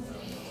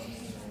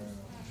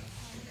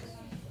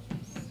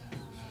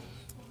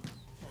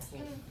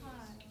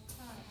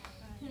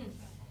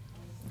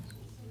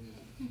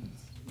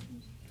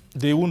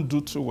 They won't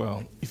do too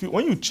well.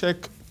 When you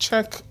check,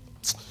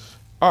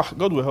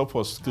 God will help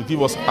us to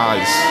give us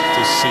eyes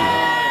to see.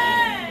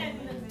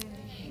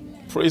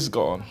 Praise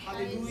God.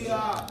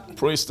 Hallelujah.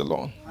 Praise the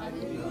Lord.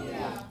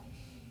 Hallelujah.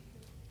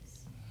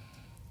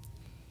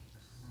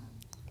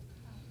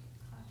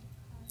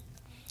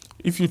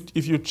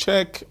 If you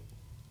check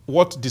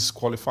what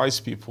disqualifies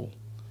people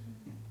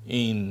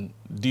in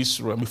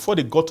this realm, before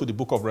they got to the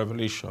book of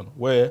Revelation,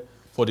 where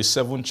for the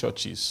 7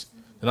 churches,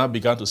 they now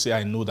began to say,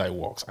 I know thy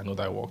works, I know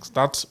thy works.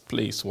 That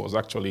place was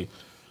actually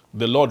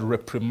the Lord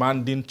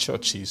reprimanding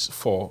churches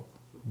for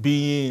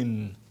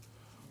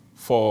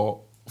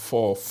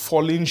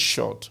falling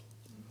short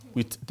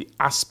with the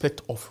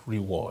aspect of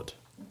reward.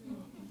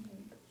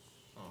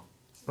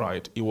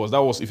 Right?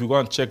 That was if you go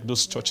and check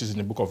those churches in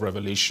the book of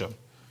Revelation,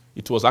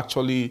 it was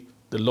actually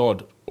the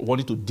Lord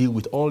wanted to deal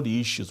with all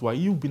the issues. Why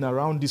you've been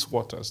around these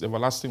waters, the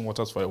everlasting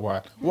waters, for a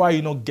while. Why are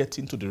you not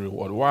getting to the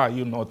reward? Why are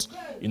you not,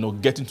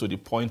 getting to the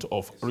point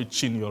of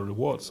reaching your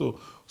reward? So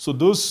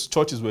those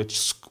churches were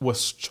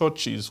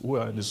churches who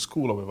are in the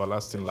school of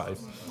everlasting life,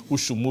 who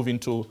should move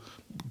into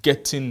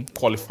getting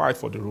qualified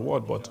for the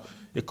reward, but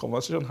a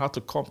conversation had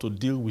to come to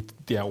deal with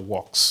their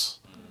works.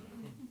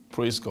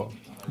 Praise God.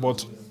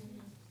 But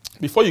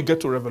before you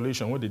get to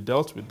Revelation, where they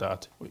dealt with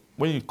that,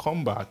 when you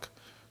come back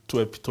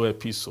to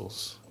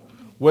epistles,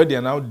 where they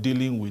are now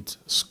dealing with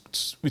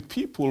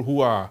people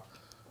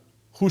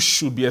who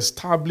should be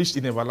established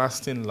in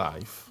everlasting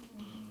life,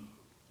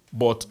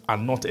 but are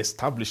not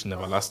established in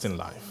everlasting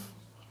life.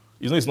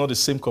 It's not the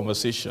same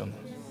conversation.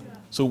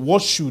 So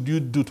what should you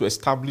do to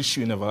establish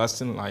you in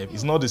everlasting life?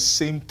 It's not the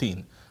same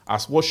thing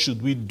as what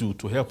should we do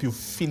to help you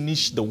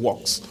finish the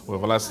works of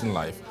everlasting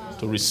life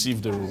to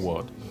receive the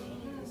reward.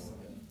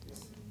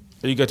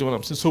 Are you getting what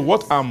I'm saying? So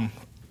what I'm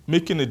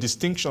making a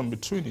distinction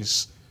between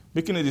is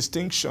the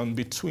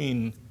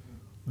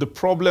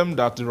problem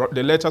that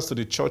the letters to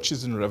the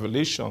churches in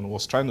Revelation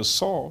was trying to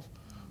solve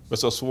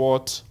versus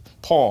what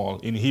Paul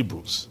in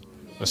Hebrews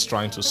was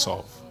trying to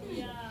solve.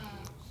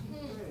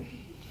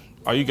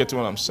 Are you getting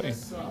what I'm saying?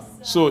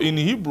 So in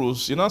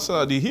Hebrews, you know,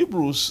 so the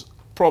Hebrews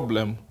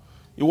problem,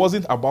 it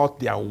wasn't about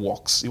their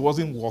works. It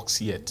wasn't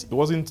works yet. It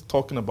wasn't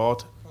talking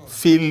about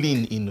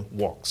failing in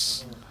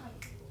works.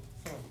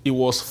 It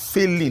was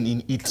failing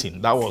in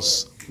eating. That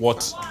was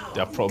what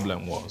their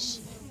problem was.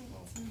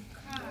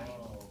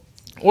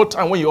 What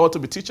time when you ought to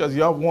be teachers,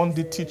 you have one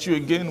to teach you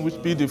again,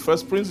 which be the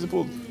first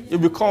principle. You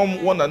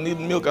become one that need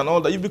milk and all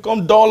that. You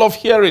become dull of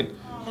hearing.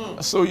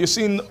 So you're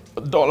seeing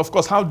dull. Of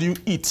course, how do you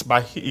eat?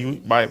 By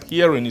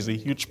hearing is a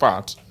huge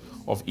part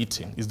of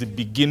eating. It's the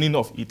beginning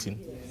of eating.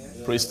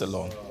 Praise the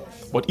Lord.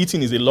 But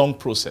eating is a long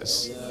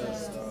process.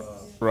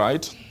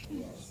 Right?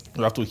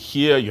 You have to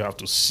hear, you have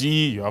to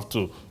see, you have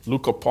to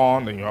look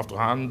upon, and you have to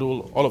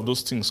handle. All of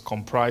those things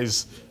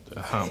comprise,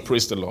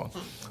 praise the Lord.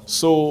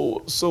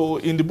 So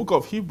in the book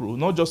of Hebrews,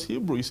 not just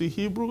Hebrew, you see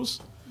Hebrews,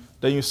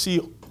 then you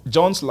see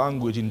John's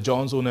language in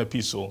John's own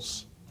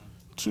epistles,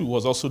 too,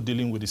 was also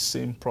dealing with the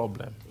same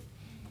problem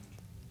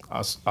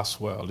as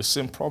well, the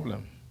same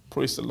problem.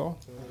 Praise the Lord.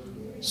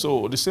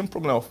 So the same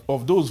problem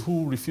of those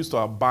who refuse to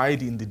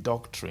abide in the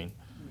doctrine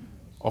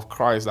of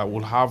Christ that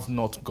will have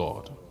not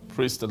God.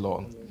 Praise the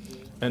Lord.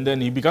 And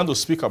then he began to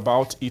speak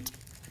about it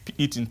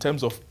in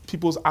terms of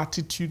people's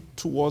attitude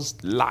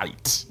towards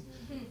light.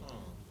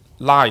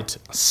 Light,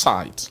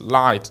 sight,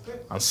 light,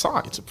 and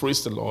sight.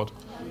 Praise the Lord.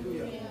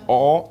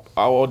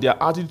 Or their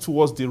attitude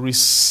towards the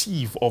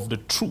receive of the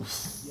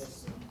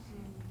truth.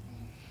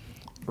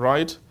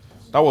 Right?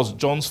 That was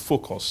John's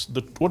focus.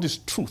 What is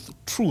truth?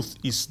 Truth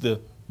is the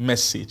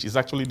message. It's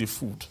actually the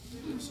food.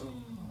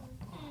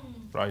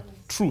 Right?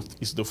 Truth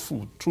is the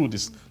food. Truth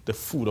is the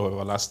food of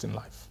everlasting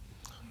life.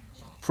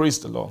 Praise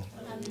the Lord.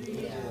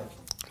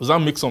 Does that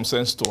make some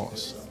sense to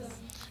us?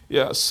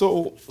 Yeah,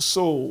 so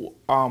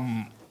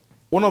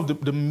one of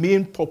the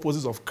main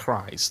purposes of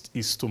Christ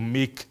is to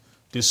make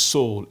the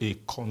soul a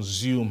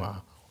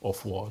consumer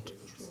of what?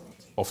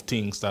 Of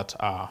things that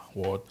are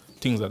what?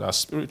 Things that are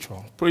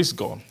spiritual. Praise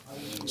God.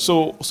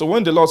 So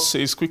when the Lord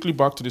says, quickly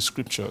back to the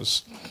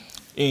scriptures,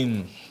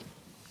 in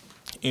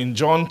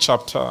John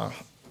chapter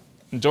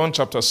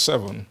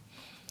 7,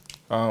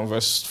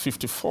 verse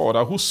 54,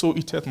 that whoso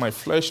eateth my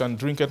flesh and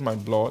drinketh my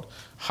blood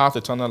hath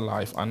eternal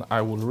life, and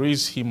I will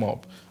raise him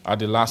up at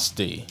the last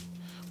day.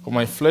 For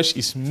my flesh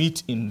is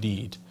meat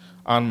indeed,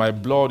 and my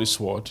blood is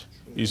what?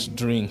 Is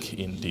drink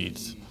indeed.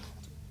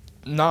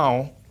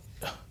 Now,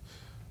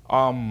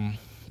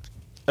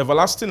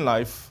 everlasting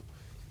life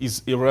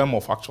is a realm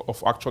of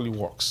actually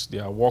works.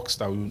 There are works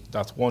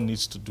that one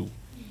needs to do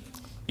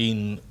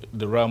in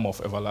the realm of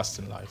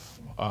everlasting life.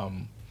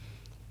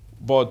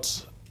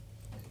 But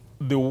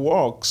the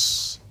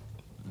works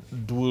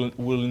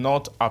will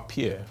not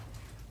appear.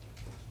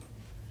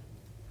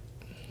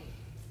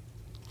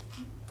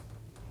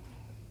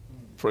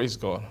 Praise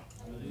God.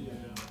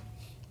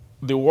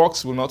 The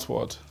works will not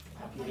what?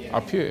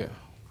 Appear.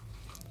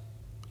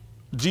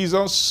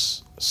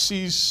 Jesus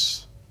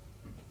is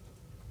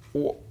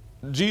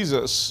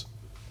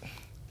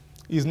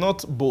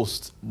not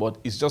boast, but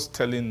is just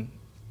telling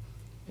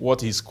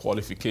what his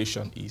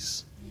qualification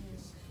is.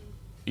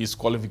 His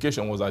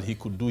qualification was that he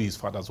could do his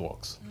father's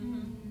works.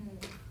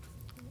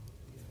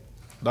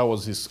 That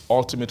was his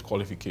ultimate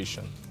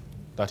qualification,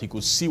 that he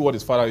could see what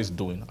his father is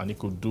doing and he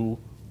could do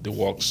the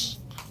works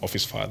of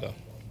his father.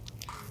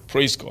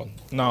 Praise God.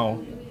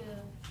 Now,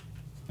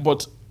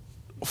 but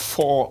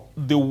for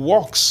the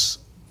works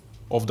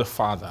of the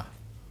Father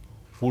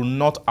will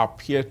not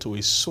appear to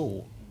a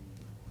soul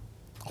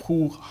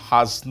who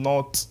is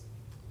not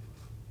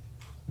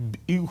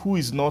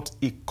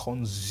a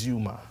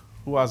consumer,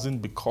 who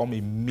hasn't become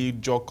a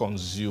major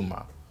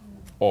consumer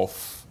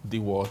of the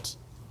what?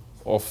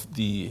 Of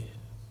the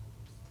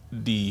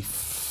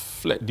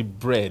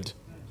bread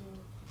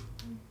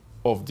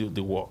of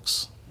the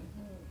works.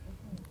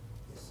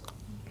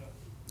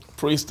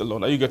 Praise the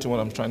Lord. Are you getting what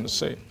I'm trying to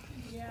say?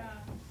 Yeah.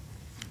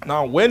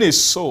 Now, when a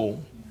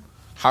soul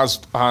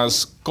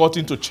has got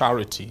into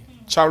charity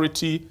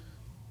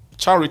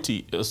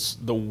is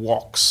the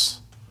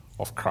works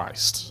of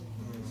Christ.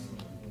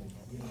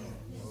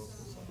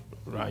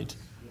 Right?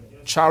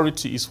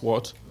 Charity is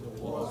what?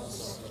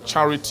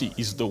 charity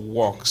is the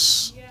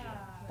works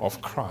of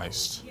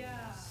Christ.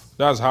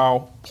 That's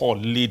how Paul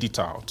laid it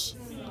out.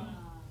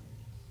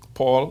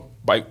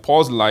 By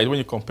Paul's light, when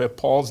you compare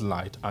Paul's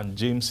light and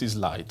James's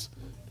light,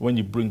 when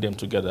you bring them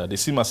together, they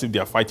seem as if they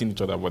are fighting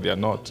each other, but they are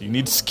not. You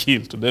need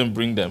skill to then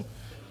bring them.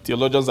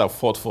 Theologians have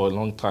fought for a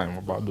long time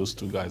about those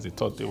two guys. They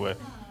thought they were,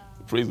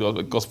 praise God,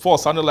 because Paul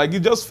sounded like,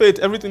 it's just faith,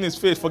 everything is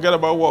faith, forget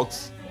about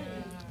works.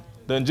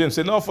 Then James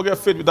said, no, forget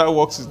faith without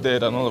works is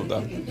dead, and all of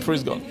that.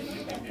 Praise God.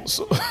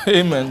 So,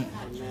 amen.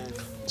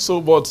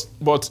 So, but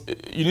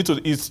you need to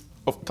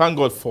thank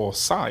God for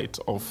sight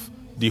of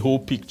the whole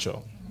picture.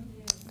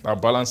 That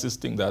balances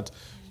thing that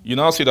you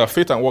now see that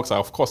faith and works are,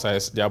 of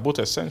course, they are both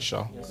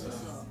essential.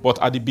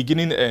 But at the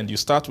beginning and end, you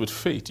start with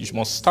faith. You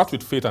must start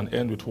with faith and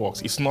end with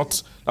works. It's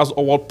not, that's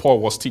all what Paul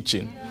was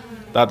teaching.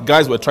 That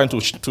guys were trying to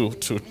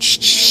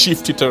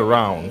shift it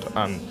around,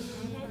 and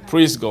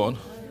praise God,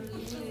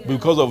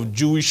 because of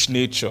Jewish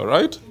nature,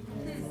 right?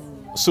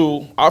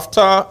 So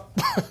after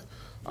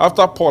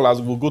Paul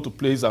will go to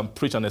place and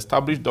preach and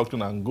establish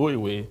doctrine and go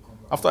away,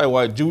 after a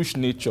while, Jewish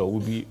nature will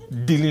be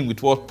dealing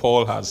with what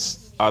Paul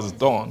has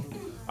done,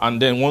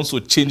 and then wants to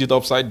change it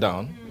upside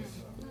down.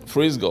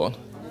 Praise God.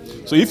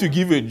 So if you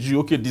give a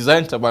Jew, okay,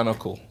 design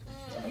tabernacle,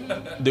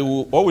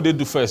 what would they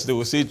do first? They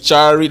will say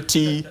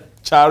charity,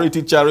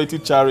 charity, charity,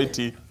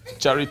 charity,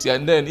 charity.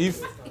 And then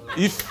if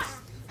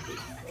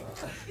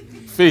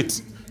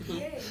faith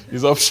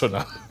is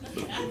optional.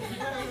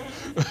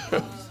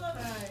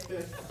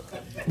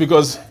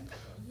 because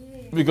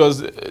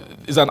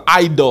it's an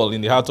idol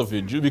in the heart of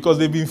a Jew, because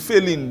they've been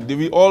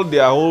failing. All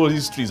their whole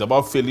history is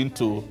about failing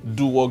to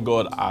do what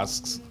God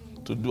asks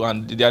to do,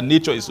 and their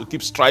nature is to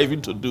keep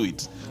striving to do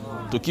it.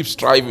 To keep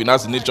striving,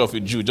 that's the nature of a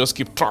Jew. Just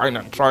keep trying,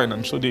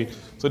 and so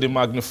they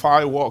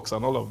magnify works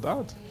and all of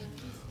that.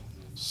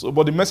 So,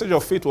 but the message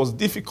of faith was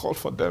difficult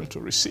for them to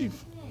receive.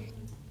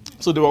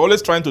 So they were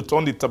always trying to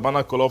turn the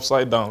tabernacle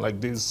upside down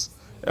like this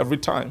every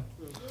time.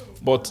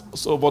 But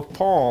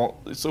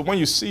Paul, so when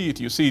you see it,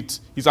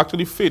 it's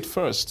actually faith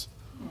first,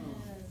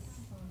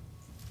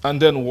 and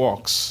then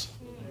works.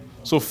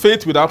 So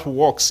faith without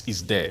works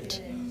is dead.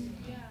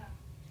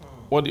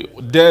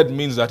 Dead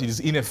means that it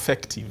is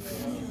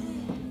ineffective.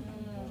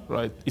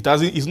 Right?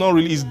 It's not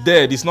really, it's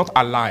dead, it's not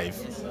alive.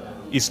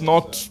 It's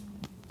not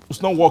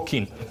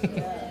working.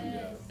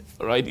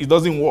 Right? It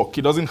doesn't work.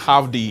 It doesn't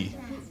have the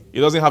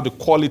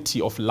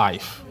quality of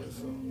life.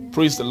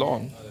 Praise the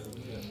Lord.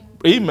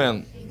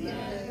 Amen.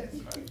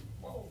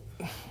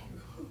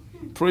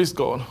 Praise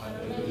God.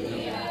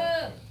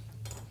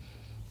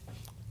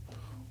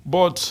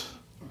 But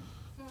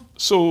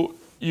so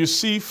you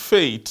see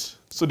faith,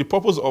 so the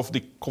purpose of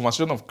the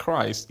conversation of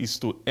Christ is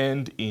to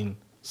end in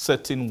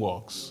certain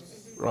works.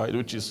 Right,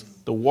 which is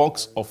the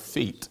works of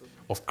faith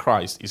of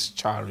Christ is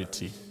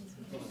charity.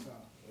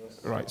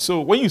 Right.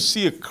 So when you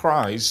see a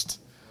Christ,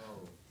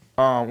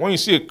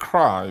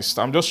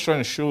 I'm just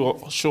trying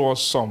to show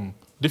us some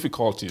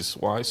difficulties.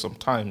 Why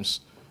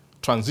sometimes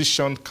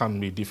transition can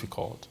be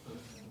difficult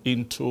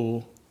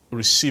into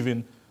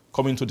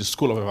coming to the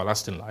school of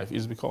everlasting life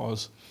is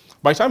because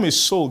by the time a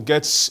soul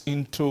gets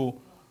into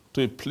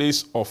a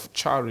place of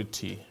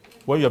charity,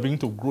 where you are beginning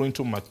to grow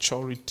into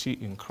maturity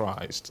in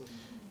Christ,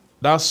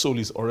 that soul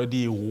is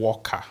already a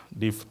walker.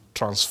 They've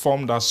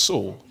transformed that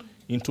soul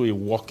into a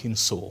walking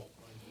soul.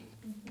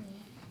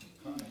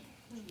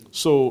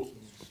 So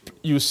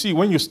you see,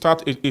 when you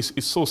start, a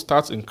soul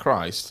starts in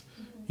Christ,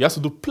 he has to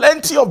do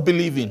plenty of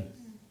believing,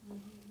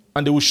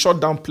 and they will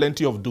shut down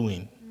plenty of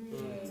doing.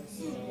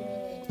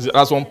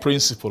 That's one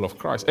principle of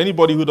Christ.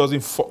 Anybody who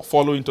doesn't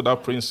follow into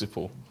that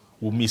principle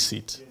will miss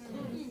it.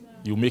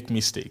 You make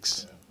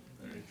mistakes.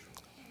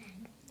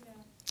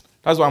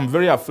 That's why I'm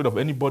very afraid of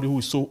anybody who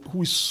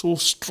is so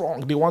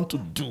strong. They want to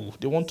do.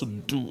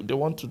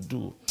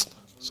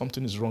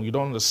 Something is wrong. You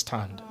don't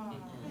understand.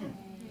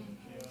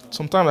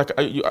 Sometimes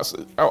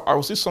I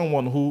will see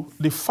someone who,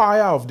 the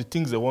fire of the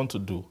things they want to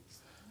do,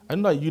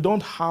 and that you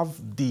don't have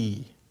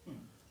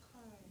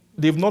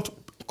they've not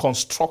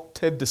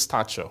constructed the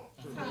stature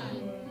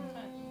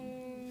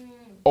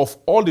of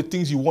all the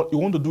things you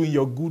want to do in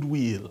your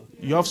goodwill.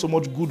 You have so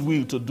much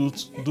goodwill to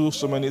do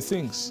so many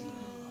things.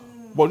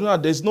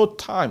 But there's no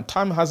time.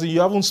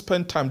 You haven't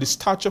spent time. The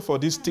stature for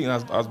this thing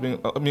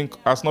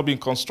has not been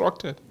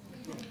constructed.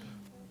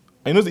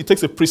 I know it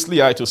takes a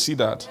priestly eye to see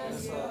that.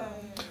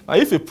 Now,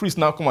 if a priest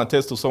now come and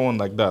tells to someone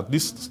like that,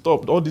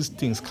 stop, all these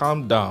things,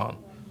 calm down,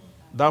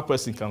 that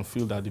person can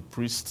feel that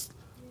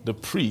the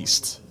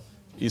priest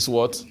is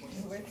what?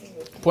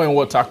 Pouring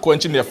water,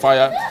 quenching their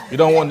fire. You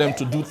don't want them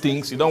to do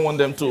things. You don't want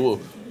them to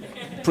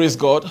praise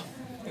God.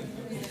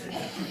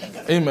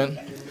 Amen.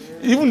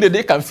 Even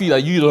they can feel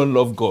that you don't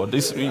love God.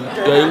 This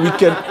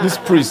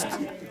priest,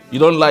 you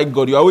don't like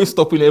God. You're always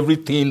stopping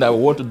everything that we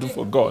want to do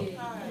for God.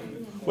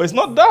 But it's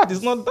not that.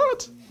 It's not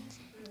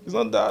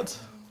that.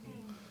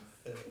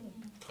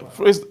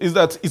 First is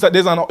that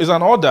there's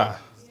an order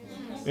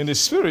in the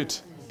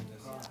spirit.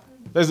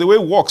 There's the way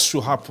works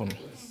should happen.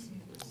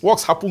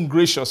 Works happen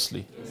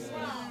graciously.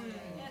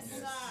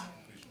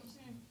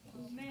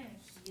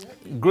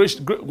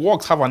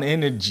 Works have an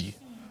energy.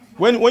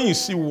 When you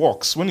see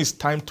works, when it's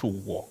time to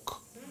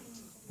walk,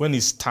 when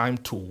you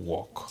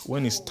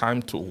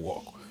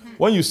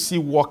see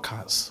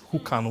workers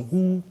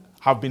who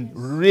have been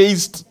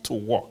raised to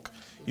walk,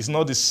 it's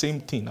not the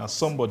same thing as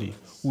somebody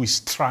who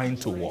is trying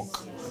to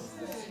walk.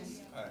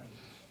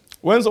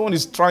 When someone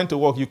is trying to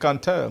walk, you can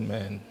tell,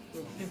 man.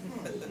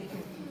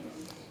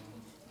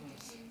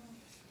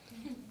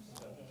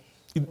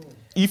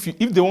 If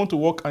they want to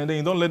walk and then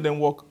you don't let them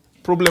walk,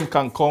 problem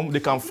can come. They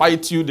can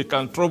fight you. They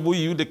can trouble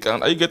you.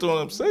 Are you getting what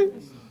I'm saying?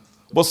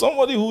 But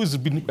somebody who is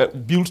been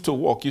built to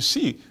walk, you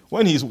see,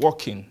 when he's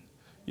walking,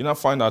 you now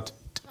find that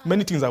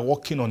many things are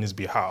working on his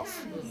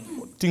behalf.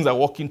 Things are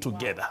working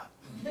together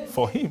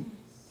for him.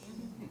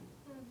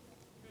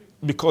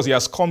 Because he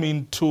has come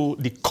into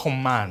the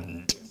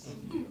command.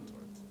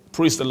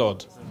 Praise the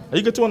Lord. Are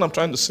you getting what I'm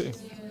trying to say?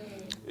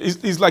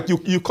 It's like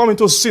you come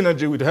into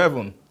synergy with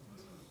heaven.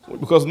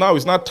 Because now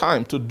it's not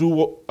time to do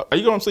what... Are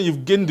you getting what I'm saying?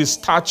 You've gained the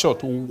stature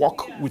to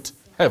walk with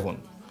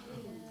heaven.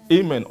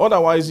 Amen.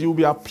 Otherwise, you'll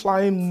be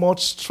applying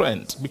much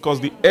strength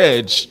because the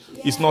edge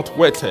is not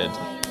wetted.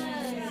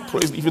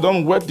 If you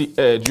don't wet the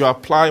edge, you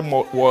apply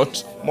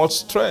much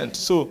strength.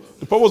 So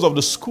the purpose of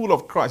the school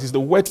of Christ is the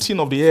wetting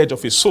of the edge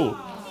of a soul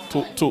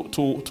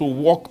to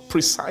walk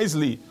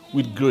precisely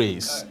with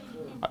grace.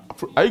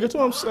 Are you getting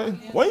what I'm saying?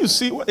 When you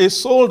see a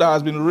soul that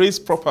has been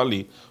raised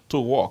properly to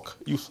walk,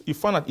 you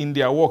find that in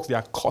their works they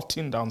are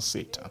cutting down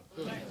Satan.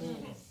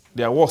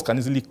 Their works can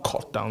easily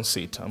cut down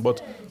Satan.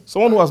 But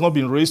someone who has not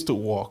been raised to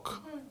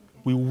walk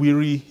will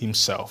weary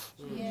himself,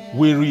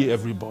 weary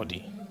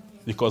everybody,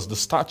 because the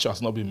stature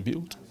has not been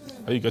built.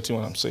 Are you getting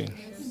what I'm saying?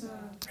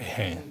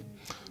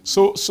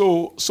 So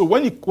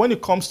when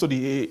it comes to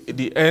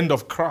the end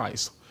of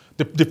Christ,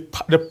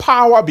 the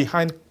power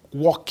behind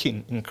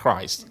walking in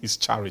Christ is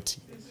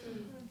charity.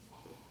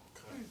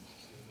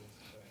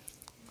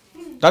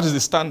 That is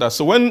the standard.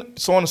 So when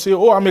someone says,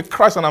 oh, I'm a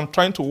Christ and I'm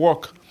trying to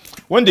walk,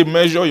 when they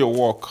measure your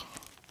walk,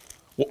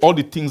 all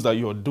the things that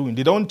you're doing,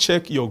 they don't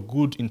check your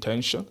good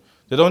intention.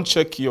 They don't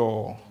check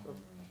your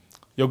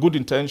good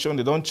intention.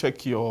 They don't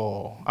check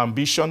your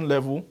ambition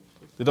level.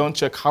 They don't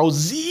check how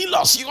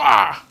zealous you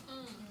are.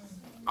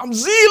 I'm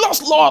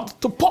zealous, Lord,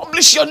 to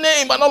publish your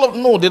name and all of...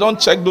 No, they don't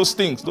check those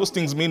things. Those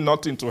things mean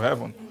nothing to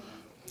heaven.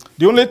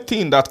 The only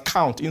thing that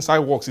counts inside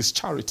works is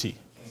charity.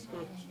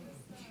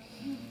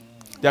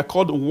 They are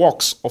called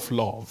works of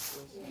love.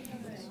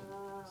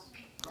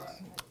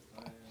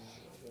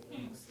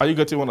 Are you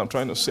getting what I'm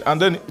trying to say?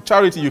 And then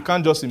charity, you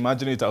can't just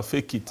imagine it or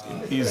fake it.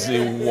 It's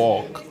a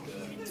walk.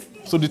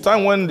 So the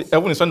time when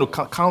everyone is trying to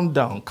calm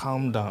down.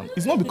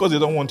 It's not because they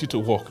don't want you to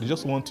walk. They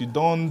just want you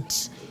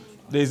don't.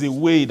 There's a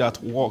way that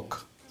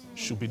walk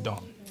should be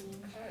done.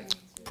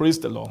 Praise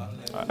the Lord.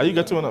 Are you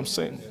getting what I'm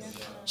saying?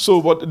 So,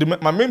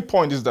 but my main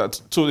point is that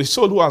to the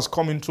soul who has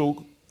come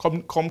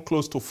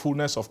close to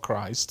fullness of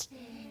Christ,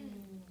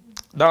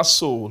 that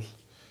soul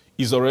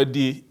is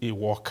already a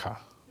walker.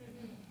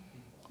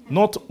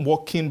 Not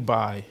walking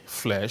by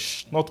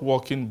flesh, not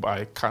walking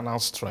by carnal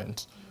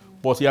strength,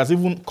 but he has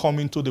even come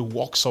into the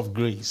works of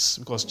grace,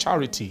 because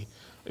charity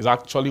is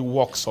actually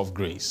works of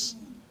grace.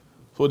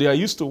 So they are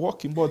used to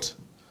walking, but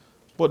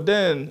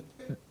then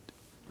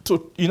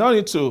to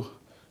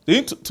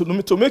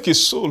make a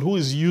soul who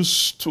is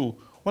used to...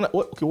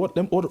 What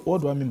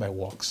do I mean by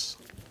works?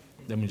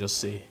 Let me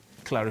just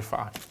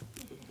clarify.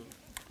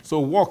 So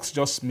works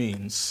just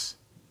means...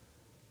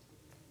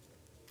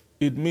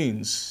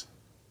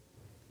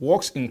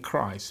 Works in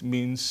Christ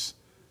means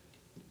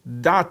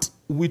that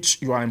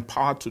which you are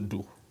empowered to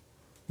do,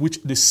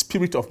 which the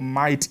spirit of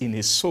might in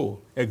a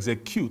soul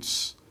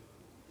executes.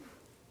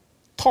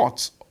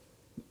 Thoughts,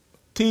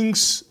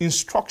 things,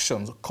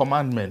 instructions,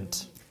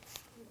 commandment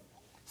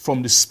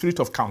from the spirit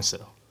of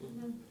counsel,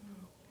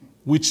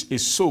 which a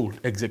soul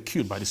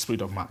executes by the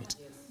spirit of might.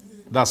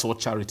 That's what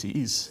charity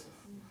is.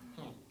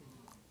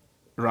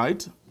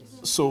 Right?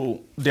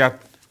 So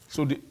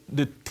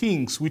the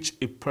things which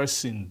a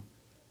person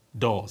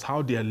does,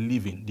 how they are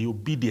living, the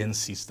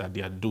obediences that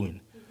they are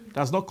doing,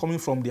 that's not coming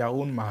from their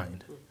own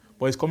mind,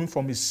 but it's coming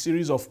from a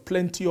series of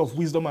plenty of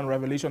wisdom and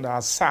revelation that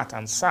has sat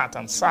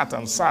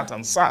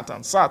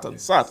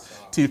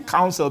till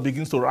counsel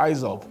begins to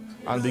rise up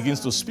and begins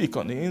to speak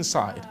on the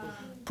inside.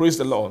 Praise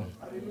the Lord.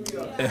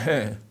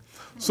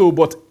 So,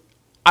 but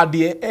at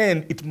the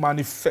end, it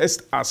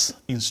manifests as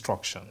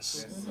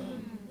instructions.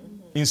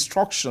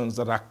 Instructions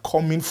that are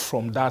coming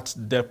from that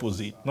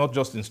deposit, not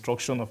just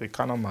instruction of a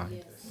carnal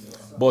mind.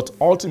 But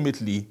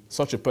ultimately,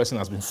 such a person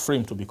has been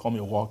framed to become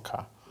a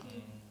walker.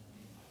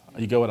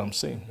 You get what I'm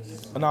saying?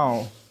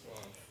 Now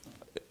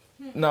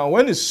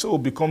when a soul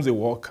becomes a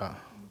walker,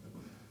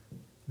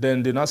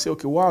 then they now say,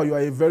 okay, wow, you are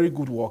a very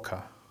good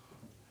walker.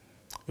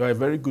 You are a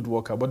very good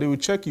walker. But they will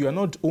check you are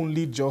not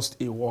only just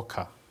a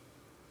walker,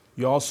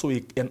 you are also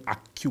an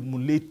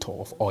accumulator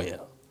of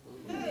oil.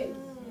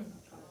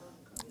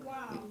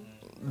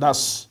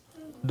 That's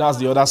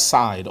the other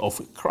side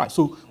of Christ.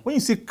 So when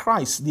you see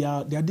Christ, there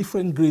are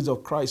different grades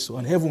of Christ,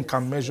 and heaven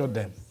can measure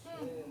them.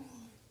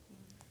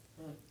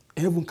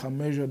 Heaven can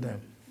measure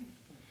them.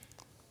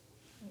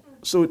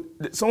 So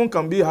someone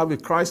can have a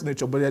Christ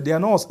nature, but they are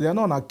not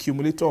an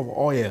accumulator of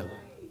oil.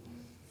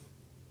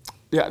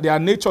 They are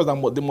natures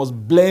that they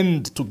must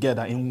blend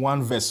together in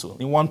one vessel,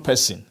 in one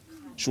person.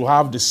 Should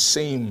have the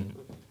same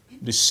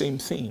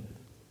thing.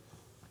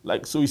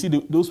 Like, so you see,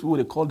 those people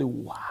they call the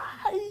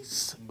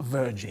wise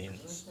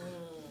virgins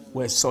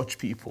were such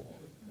people.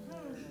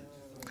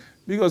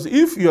 Because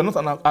if you're not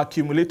an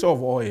accumulator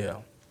of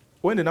oil,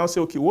 when they now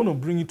say, okay, we want to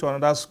bring you to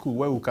another school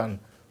where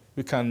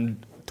we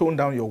can tone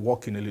down your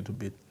walking a little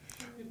bit,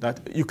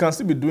 that you can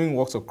still be doing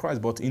works of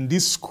Christ, but in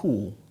this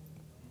school,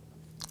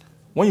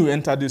 when you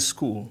enter this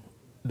school,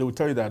 they will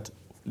tell you that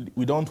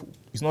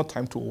it's not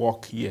time to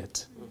walk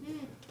yet.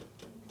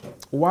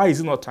 Why is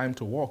it not time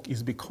to walk?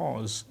 It's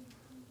because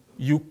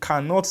you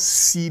cannot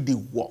see the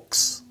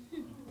works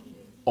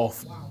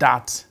of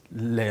that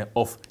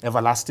of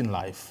everlasting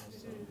life.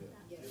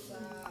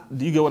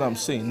 Do you get what I'm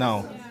saying?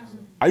 Now,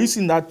 are you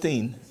seeing that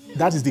thing?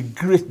 That is the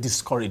great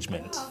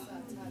discouragement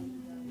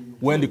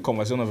when the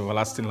conversation of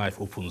everlasting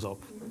life opens up.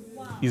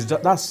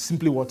 That's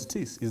simply what it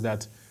is. Is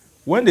that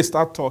when they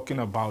start talking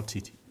about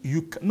it,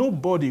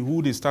 nobody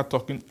who they start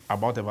talking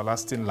about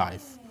everlasting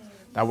life,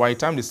 that by the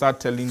time they start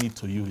telling it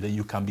to you, then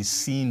you can be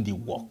seeing the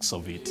works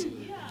of it.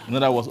 In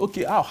other words,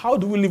 okay, how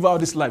do we live out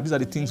this life? These are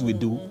the things we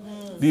do.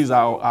 These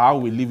are how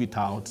we live it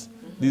out.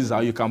 This is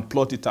how you can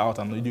plot it out,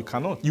 and you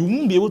cannot. You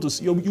won't be able to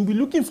see. You'll be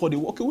looking for the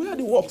work. Okay, where are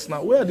the works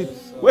now?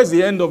 Where's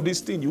the end of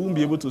this thing? You won't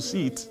be able to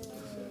see it.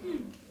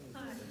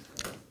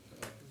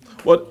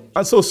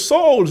 And so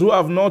souls who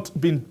have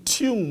not been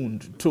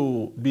tuned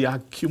to be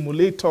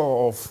accumulator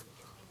of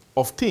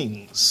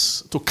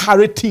things, to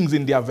carry things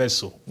in their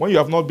vessel. When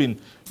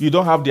you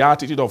don't have the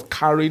attitude of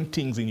carrying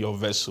things in your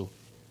vessel,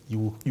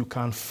 you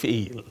can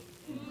fail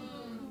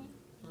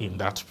in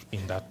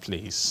that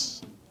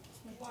place.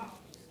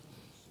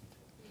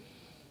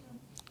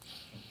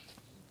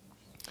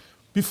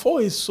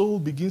 Before a soul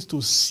begins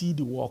to see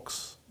the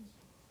works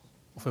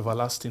of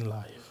everlasting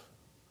life,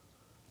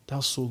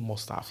 that soul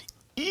must have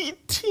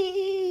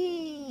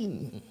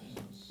eaten.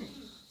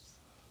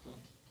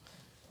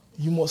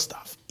 You must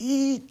have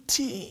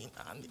eaten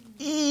and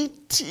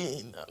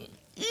eaten and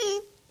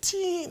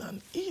eaten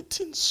and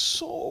eaten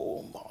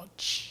so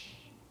much.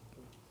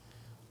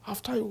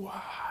 After a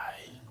while,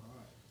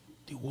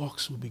 the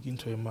works will begin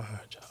to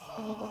emerge.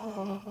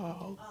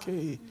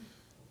 Okay.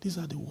 These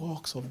are the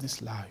works of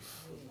this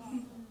life.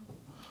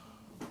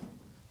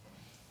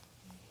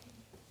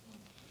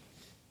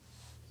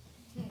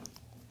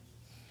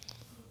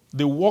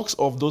 The works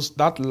of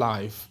that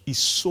life is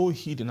so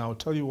hidden. I'll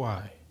tell you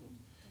why.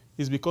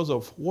 It's because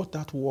of what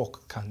that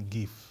work can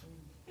give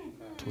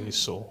to a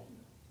soul.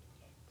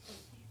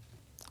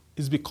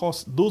 It's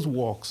because those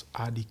works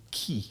are the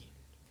key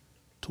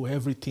to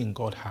everything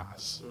God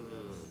has.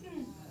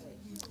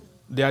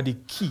 They are the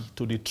key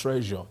to the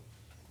treasure.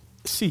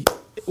 See,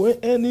 when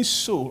any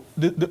soul,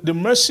 the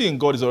mercy in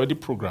God is already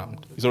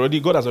programmed.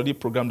 God has already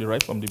programmed it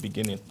right from the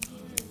beginning.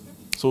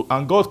 So,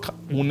 and God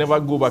will never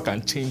go back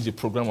and change the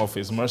program of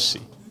His mercy.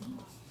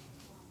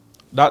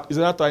 That is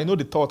that I know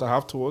the thought I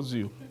have towards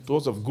you,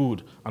 thoughts of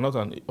good and not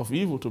of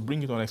evil, to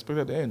bring it to an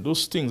expected end.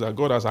 Those things that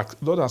God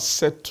has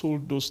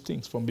settled those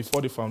things from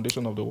before the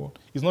foundation of the world.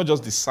 He's not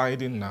just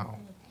deciding now.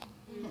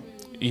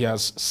 He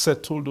has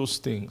settled those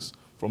things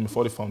from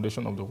before the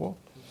foundation of the world.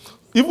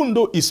 Even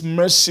though it's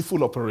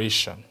merciful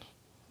operation.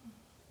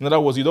 In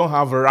other words, you don't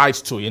have a right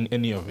to in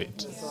any of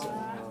it.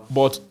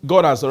 But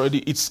God has already,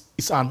 it's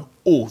an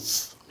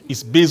oath.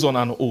 It's based on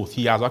an oath.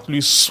 He has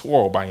actually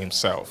swore by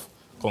Himself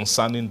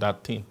concerning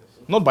that thing.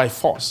 Not by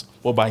force,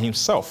 but by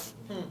Himself.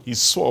 He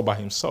swore by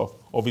Himself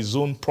of His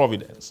own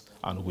providence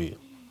and will.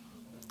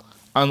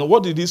 And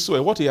what did He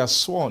swear? What He has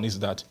sworn is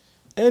that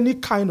any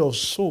kind of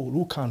soul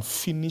who can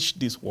finish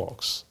these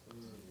works,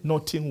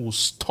 nothing will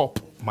stop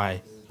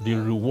the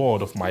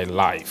reward of my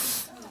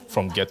life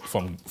from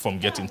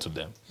getting to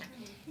them.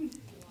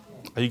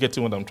 Are you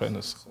getting what I'm trying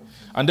to say?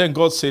 And then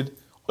God said,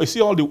 you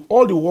see all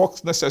the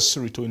works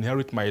necessary to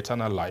inherit my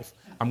eternal life,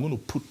 I'm going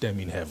to put them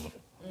in heaven.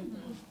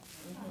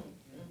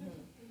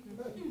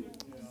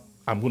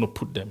 I'm going to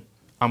put them.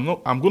 I'm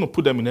going to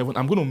put them in heaven.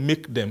 I'm going to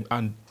make them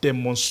and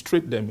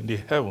demonstrate them in the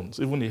heavens,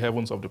 even the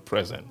heavens of the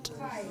present.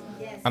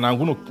 And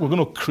we're going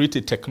to create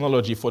a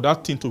technology for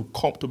that thing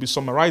to be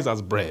summarized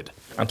as bread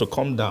and to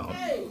come down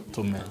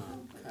to men,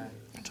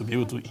 to be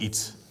able to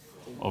eat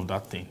of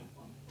that thing.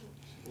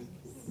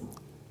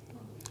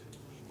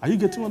 Are you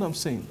getting what I'm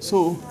saying?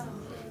 So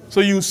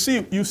you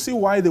see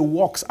why the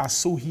works are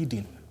so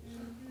hidden.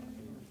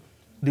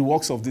 The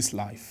works of this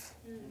life.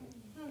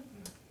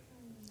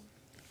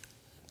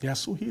 They are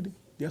so hidden.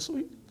 They are so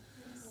hidden.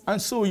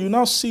 And so you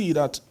now see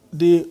that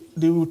they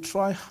will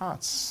try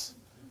hearts.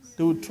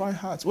 They will try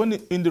hearts. When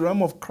in the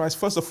realm of Christ,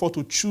 first of all,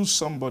 to choose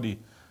somebody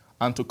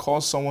and to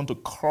cause someone to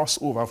cross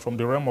over from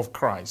the realm of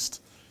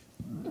Christ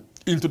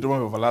into the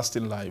realm of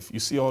everlasting life, you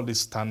see all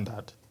this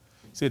standard.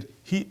 He said,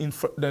 in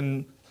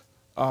 1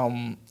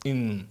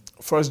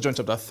 John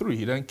chapter 3,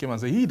 he then came and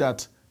said, he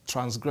that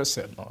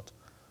transgresseth not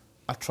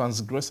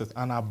transgresseth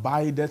and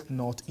abideth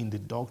not in the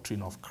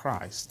doctrine of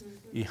Christ,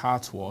 he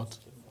hath what?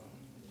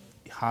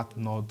 He hath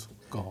not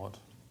God.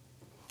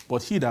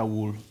 But he that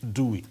will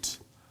do it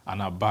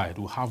and abide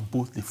will have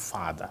both the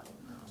Father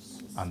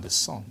and the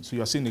Son. So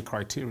you are seeing the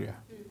criteria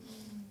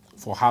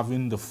for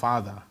having the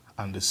Father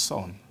and the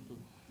Son.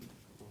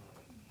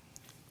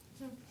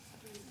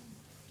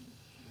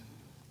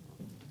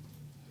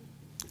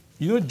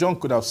 You know, John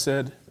could have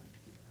said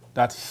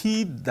that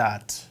he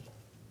that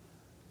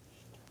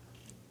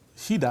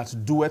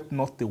doeth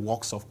not the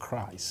works of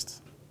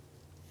Christ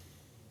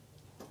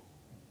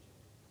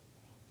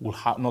will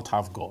not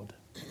have God.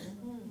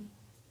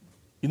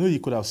 You know, he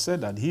could have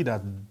said that he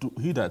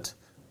that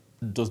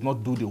does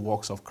not do the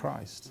works of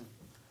Christ.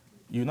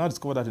 You now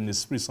discover that in the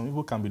Spirit, some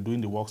people can be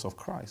doing the works of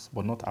Christ,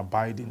 but not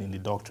abiding in the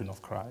doctrine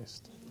of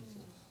Christ.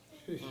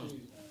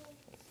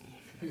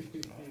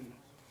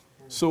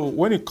 So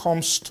when it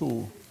comes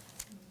to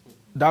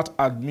that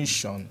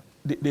admission,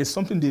 there's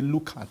something they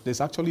look at.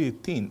 There's actually a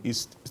thing.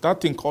 It's that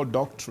thing called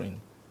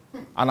doctrine.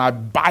 An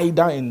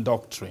abider in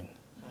doctrine.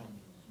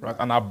 Right?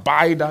 An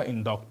abider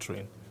in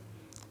doctrine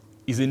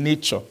is a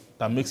nature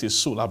that makes a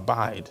soul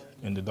abide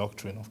in the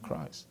doctrine of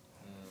Christ.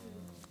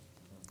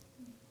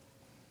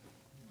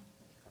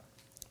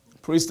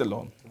 Praise the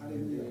Lord.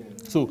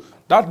 So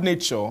that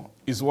nature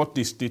is what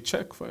they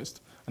check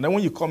first. And then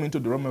when you come into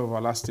the realm of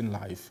everlasting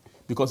life,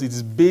 because it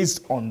is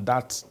based on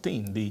that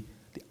thing, the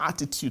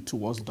attitude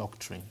towards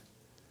doctrine,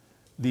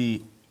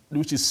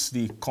 which is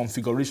the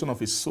configuration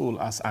of a soul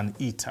as an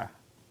eater.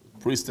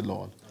 Praise the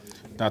Lord.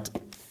 That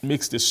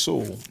makes the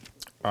soul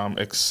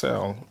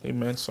excel.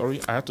 Amen.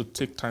 Sorry, I had to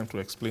take time to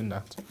explain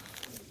that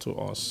to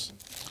us.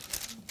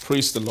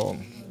 Praise the Lord.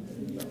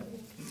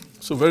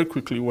 So very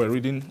quickly, we're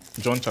reading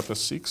John chapter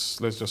 6.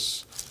 Let's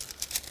just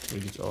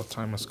read it. Our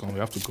time has come. We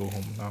have to go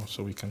home now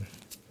so we can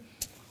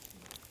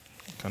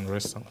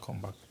rest and come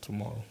back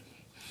tomorrow.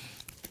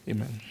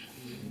 Amen.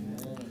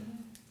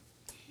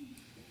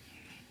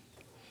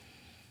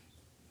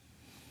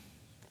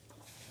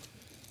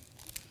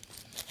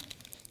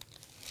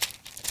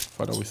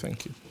 Father, we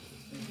thank you.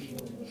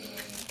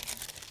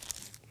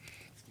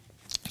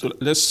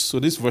 So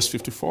this verse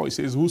 54, it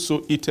says,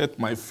 whoso eateth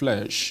my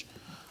flesh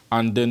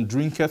and then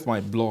drinketh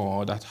my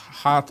blood, that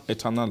hath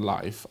eternal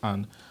life,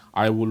 and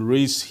I will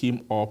raise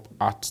him up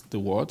at the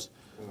what?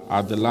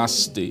 At the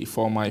last day.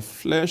 For my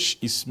flesh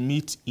is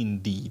meat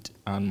indeed,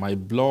 and my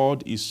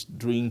blood is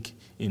drink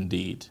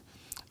indeed.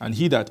 And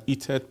he that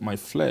eateth my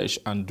flesh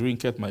and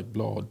drinketh my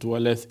blood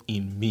dwelleth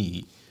in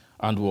me,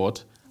 and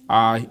what?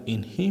 I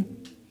in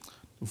him.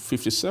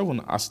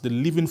 57, as the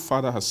living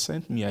Father has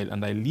sent me,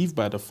 and I live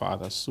by the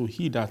Father, so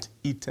he that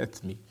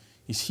eateth me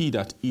is he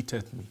that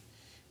eateth me.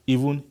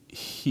 Even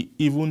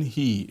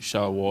he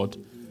shall what?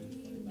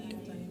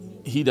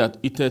 He that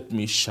eateth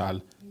me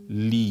shall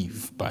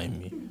live by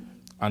me.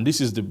 And this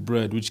is the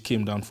bread which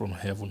came down from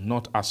heaven,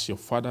 not as your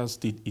fathers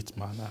did eat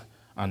manna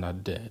and are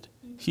dead.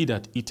 He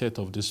that eateth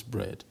of this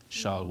bread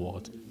shall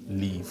what?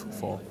 Live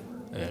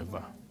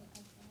forever.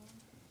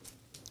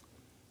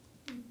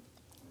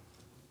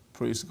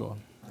 Praise God.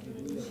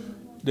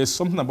 There's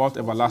something about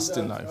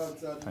everlasting life.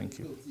 Thank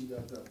you.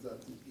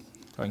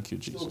 Thank you,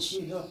 Jesus.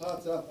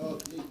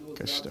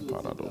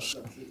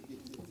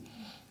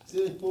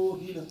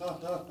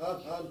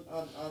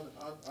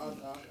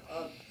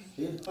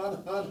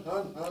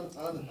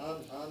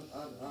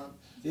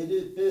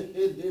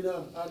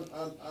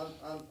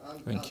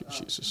 Thank you,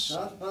 Jesus.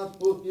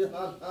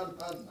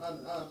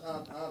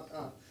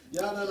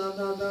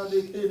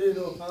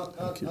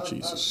 Thank you,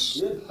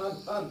 Jesus.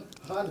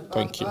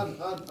 Thank you.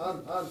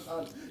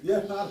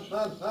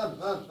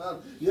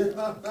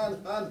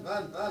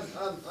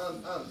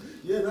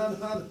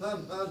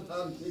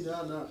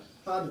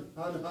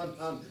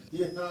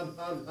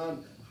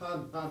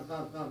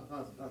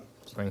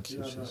 Thank you,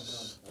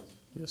 Jesus.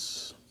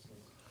 Yes.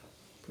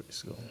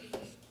 Praise God.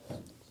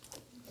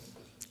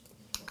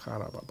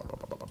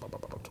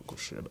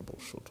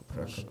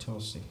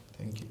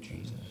 Thank you,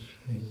 Jesus.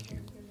 Thank you.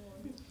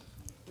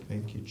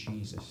 Thank you,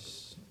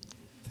 Jesus.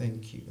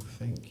 Thank you,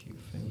 thank you,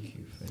 thank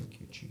you, thank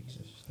you,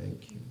 Jesus.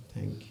 Thank you,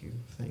 thank you,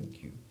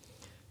 thank you.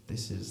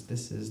 This is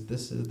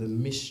the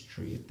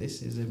mystery.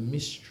 This is a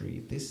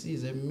mystery. This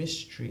is a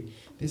mystery.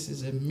 This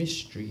is a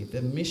mystery.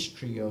 The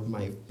mystery of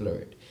my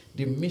blood.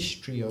 The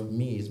mystery of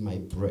me is my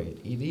bread.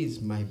 It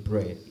is my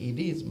bread. It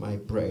is my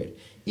bread.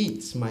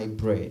 Eat my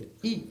bread.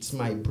 Eat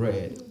my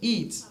bread.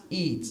 Eat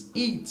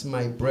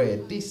my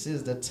bread. This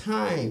is the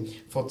time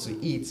for to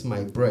eat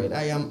my bread.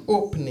 I am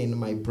opening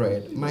my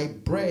bread. My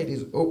bread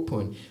is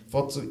open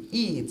for to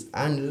eat,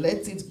 and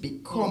let it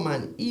become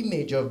an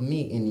image of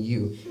me in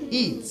you.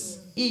 Eat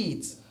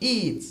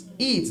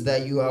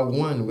that you are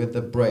one with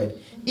the bread.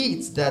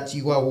 Eat that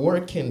you are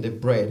working the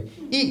bread.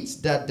 Eat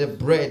that the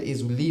bread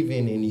is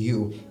living in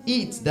you.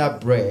 Eat that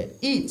bread.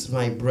 Eat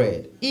my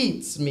bread.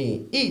 Eat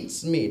me,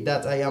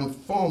 that I am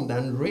formed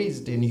and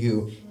raised in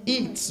you.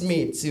 Eat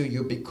me till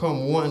you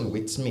become one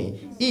with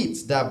me.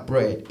 Eat that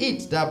bread.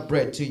 Eat that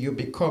bread till you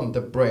become the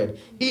bread.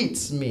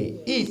 Eat me.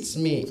 Eat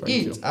me. Thank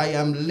Eat. you. I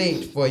am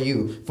laid for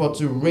you, for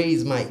to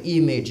raise my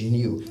image in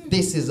you.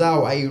 This is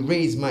how I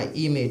raise my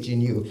image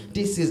in you.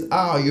 This is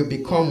how you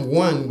become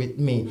one with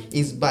me,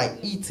 is by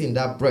eating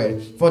that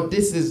bread. For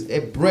this is a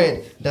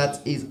bread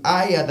that is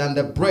higher than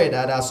the bread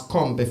that has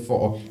come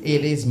before.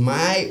 It is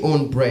my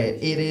own bread.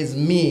 It is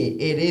me.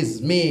 It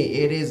is me.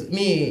 It is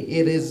me.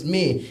 It is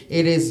me.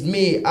 It is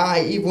me.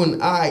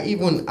 Even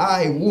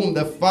I, whom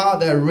the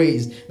Father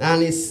raised,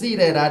 and is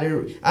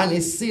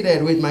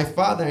seated with my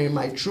Father in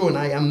my throne.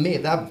 I am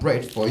made that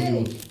bread for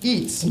you.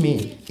 Eat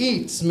me.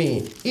 Eat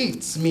me.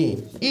 Eat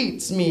me.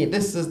 Eat me.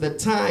 This is the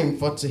time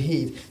for to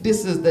eat.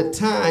 This is the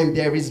time.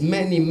 There is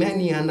many,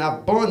 and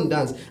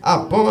abundance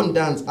of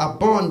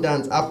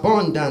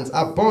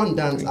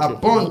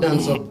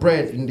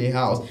bread in the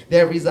house.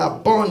 There is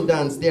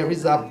abundance,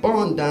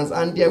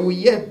 and there will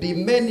yet be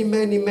many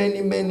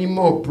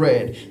more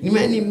bread.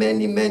 Many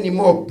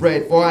more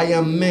bread, for I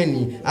am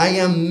many, and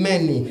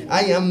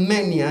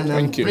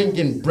I'm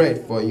bringing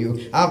bread for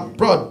you. I've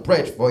brought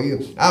bread for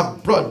you.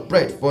 I've brought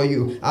bread.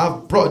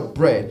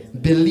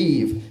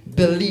 Believe.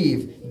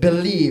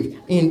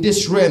 In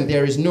this realm,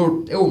 there is no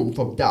room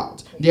for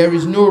doubt.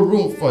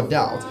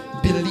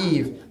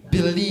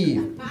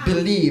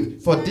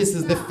 Believe, for this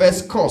is the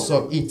first course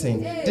of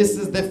eating.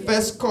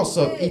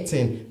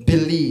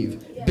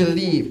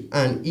 Believe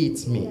and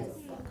eat me.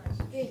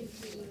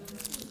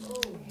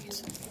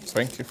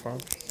 Thank you,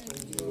 Father.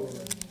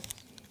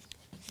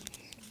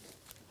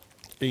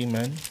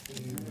 Amen.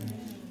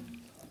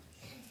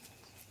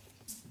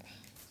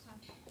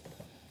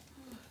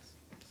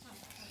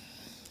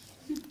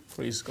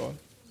 Praise God.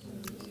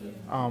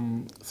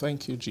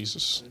 Thank you,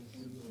 Jesus.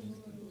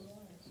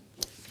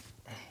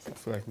 I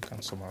feel like we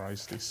can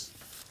summarize this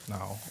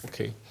now.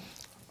 Okay.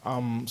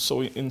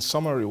 So in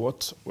summary,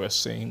 what we're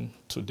saying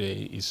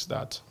today is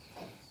that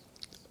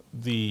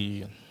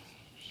the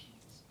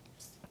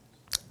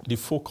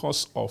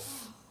focus of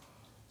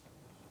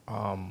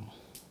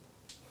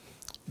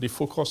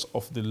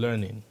the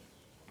learning,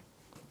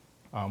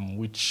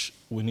 which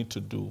we need to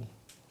do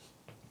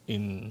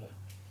in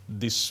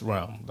this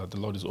realm that the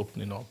Lord is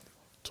opening up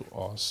to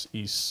us,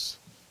 is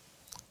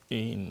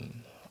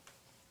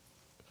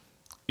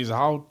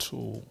how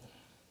to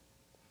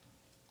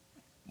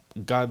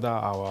gather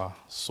our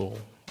soul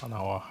and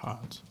our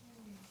heart,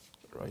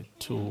 right,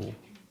 to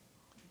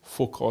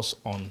focus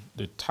on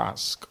the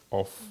task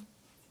of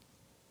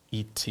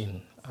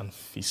eating and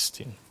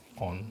feasting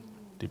on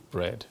the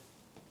bread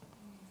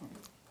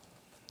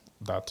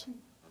that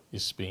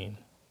is being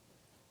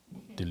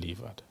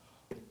delivered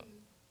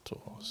to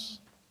us.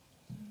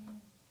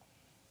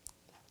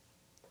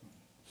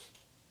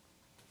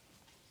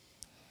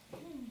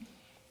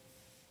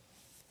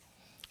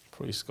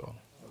 Praise God.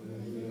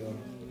 Hallelujah.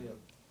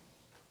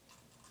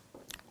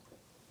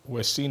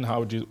 We're seeing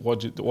how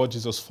what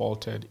Jesus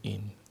faulted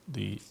in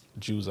the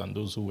Jews and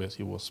those who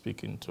he was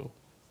speaking to.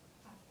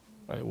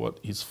 Right? What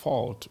his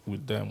fault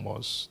with them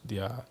was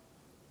their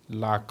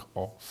lack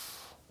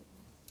of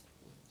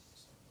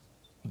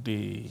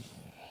the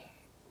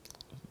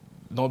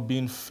not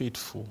being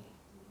faithful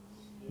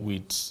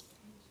with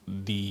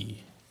the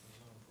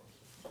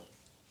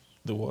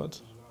word,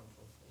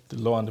 the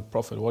law and the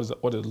prophet. What is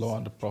the law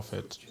and the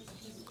prophet?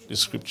 The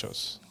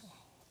scriptures.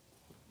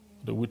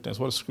 The witness.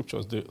 What is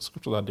scriptures? The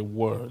scriptures are the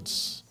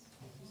words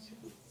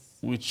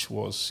which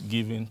was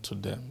given to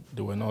them.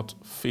 They were not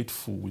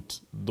faithful with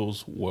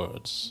those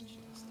words.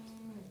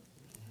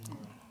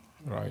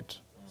 Right?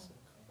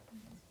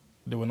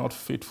 They were not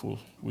faithful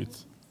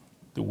with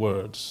the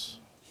words.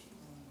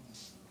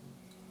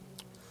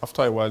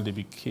 After a while, they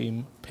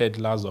became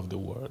peddlers of the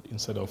word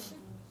instead of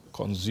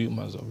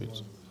consumers of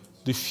it.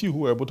 The few who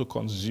were able to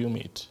consume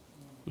it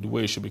the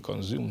way it should be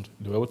consumed,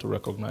 they were able to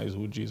recognize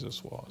who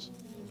Jesus was.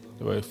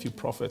 There were a few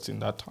prophets in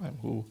that time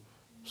who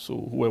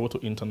were able to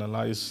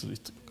internalize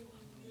it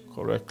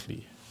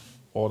correctly,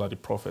 all that the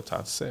prophet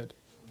had said.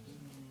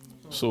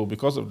 So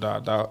because of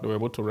that, they were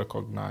able to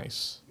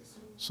recognize.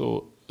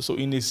 So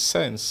in a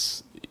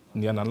sense,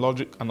 in the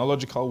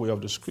analogical way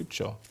of the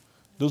scripture,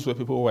 those were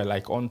people who were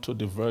like unto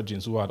the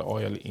virgins who had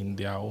oil in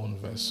their own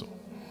vessel.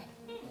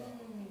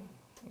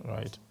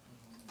 Right?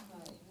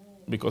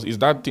 Because it's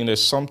that thing,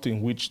 there's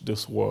something which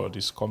this world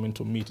is coming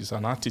to meet. It's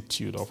an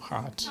attitude of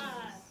heart.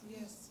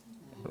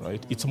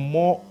 Right? It's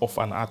more of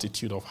an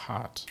attitude of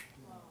heart.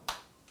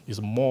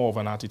 It's more of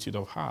an attitude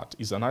of heart.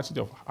 It's an attitude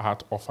of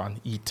heart of an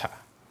eater.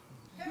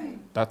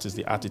 That is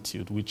the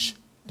attitude which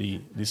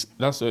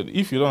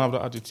if you don't have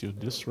that attitude,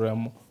 this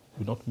realm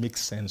will not make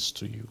sense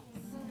to you.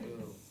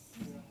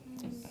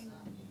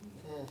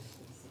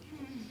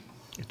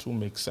 It will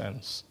make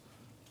sense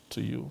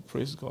to you.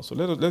 Praise God. So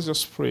let's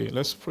just pray.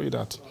 Let's pray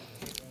that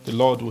the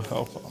Lord will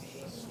help us.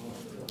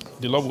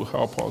 The Lord will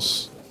help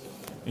us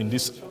in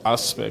this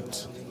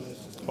aspect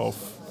of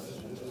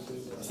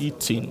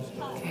eating.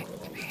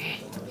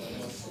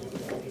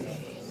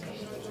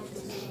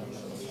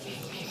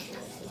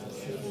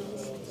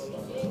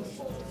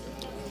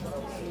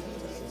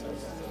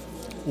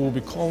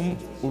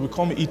 we'll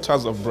become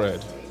eaters of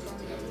bread.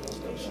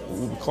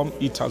 We'll become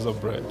eaters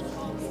of bread.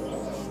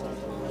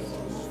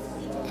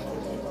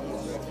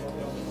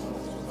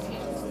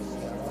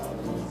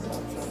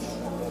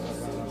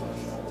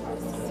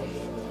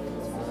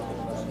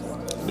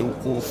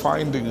 We'll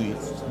find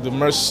the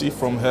mercy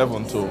from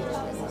heaven to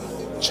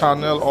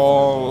channel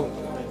all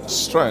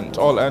strength,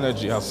 all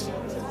energy as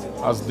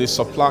they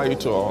supply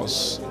it to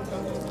us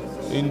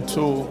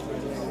into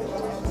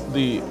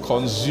the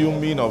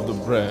consuming of the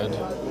bread,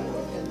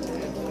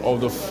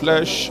 of the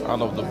flesh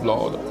and of the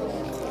blood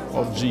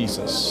of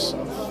Jesus.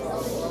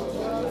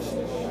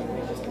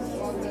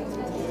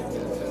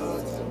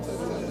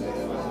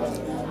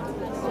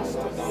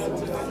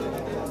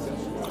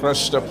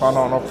 Kreste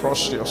panano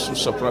prostio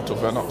susaprato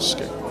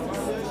venoske.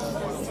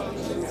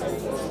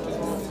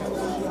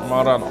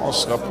 Maran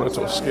oska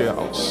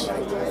pretoskiaos.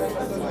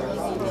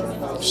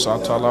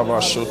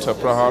 Satalava shuta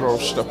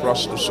praharos de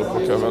prasto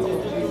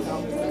supokeveno.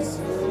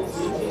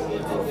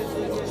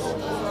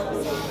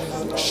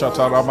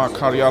 Shatarama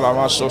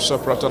karyalama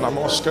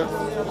susapratonamoske.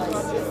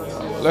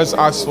 Let's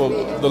ask for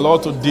the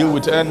Lord to deal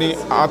with any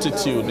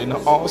attitude in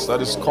us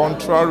that is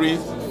contrary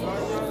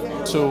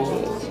to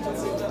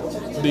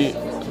the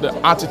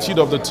attitude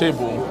of the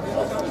table,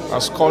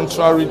 that's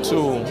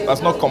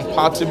not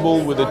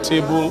compatible with the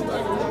table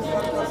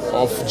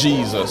of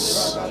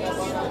Jesus.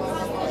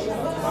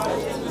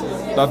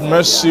 That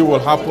mercy will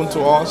happen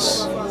to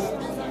us,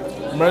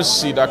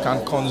 mercy that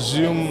can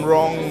consume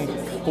wrong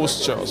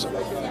postures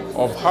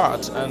of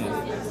heart, and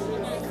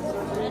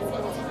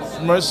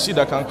mercy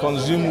that can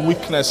consume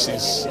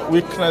weaknesses.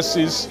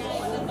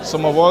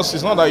 Some of us,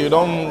 it's not that you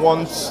don't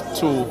want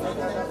to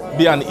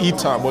be an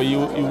eater, but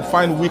you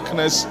find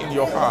weakness in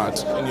your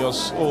heart, in your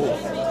soul,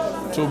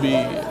 to be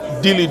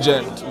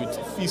diligent with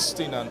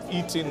feasting and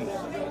eating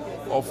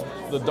of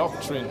the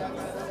doctrine.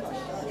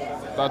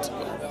 That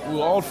we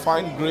all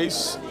find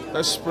grace.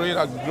 Let's pray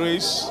that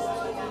grace,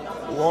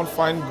 we all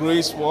find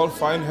grace, we all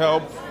find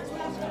help.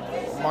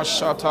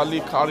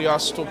 Mashatali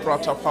karias to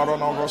prata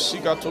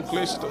paronogosiga to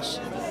Christus.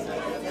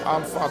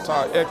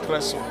 Amfata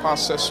ekres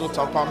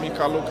pasesuta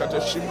pamika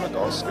lokate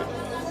shimredoski.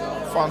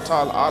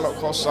 Fantal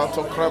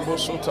alokosato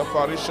krebosuta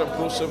parisha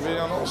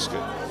prosevianoski.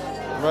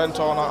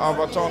 Ventona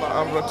avatona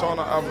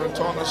ambretona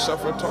abretona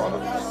sefretona.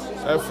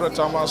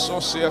 Efretama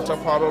societa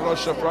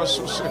parolosha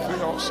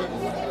prasusifiosi.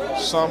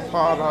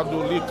 Sampara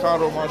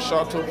dulikaro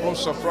mashato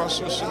prosa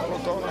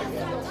prasusifrotona.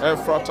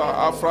 Afrata.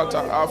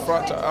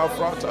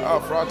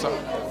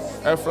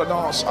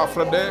 Afranos,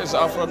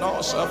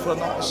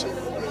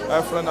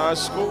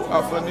 Afranisco,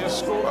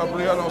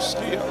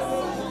 Abrianoskia,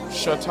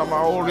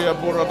 Shatamaoria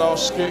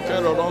Buradoski,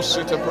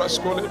 Keronosite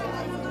Prescoli,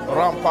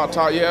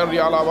 Rampata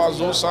Yeria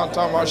Lavazu,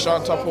 Santa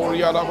Mashanta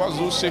Poria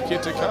Lavazu,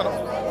 Sikitikano,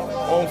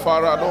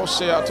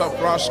 Onfaradosi,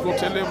 Ataprasco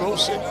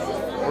Telebrosi,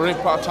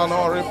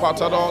 Repatano,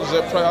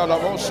 Zeprea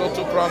Lavoso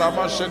to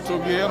Pranamashe to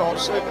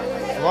Gierosi,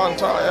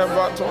 Vanta,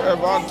 Evento,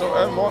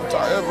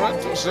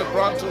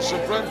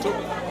 Sepranto,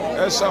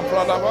 Esa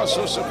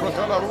Pradavaso,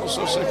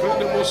 Sepracalaroso,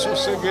 Secretibuso,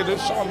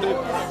 Segedishandi,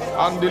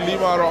 and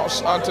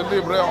Deliveros,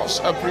 Antelibreos,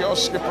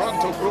 Aprioski,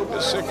 Pranto, Group,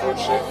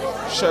 Secruci,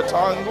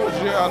 Shetango,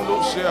 Giando,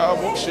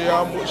 Sheabo,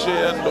 Shayando,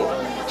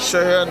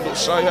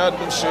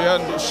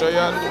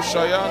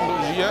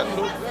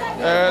 Giendo,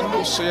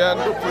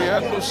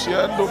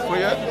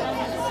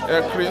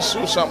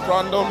 Cristo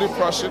Samprando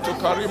Liprasito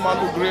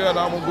Karimanu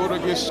Griana Muguru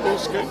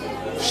Giskoski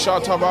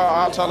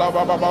Shataba Atala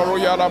Baba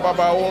Royala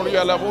Baba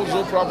Oria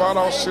Labuzo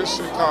Prabana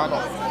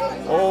Sisikano.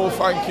 Oh,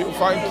 thank you,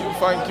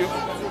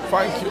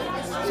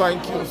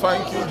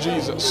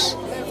 Jesus.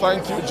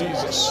 Thank you,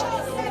 Jesus.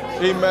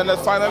 Amen. And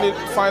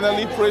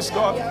finally, praise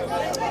God.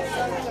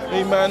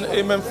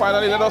 Amen.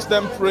 Finally, let us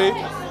then pray.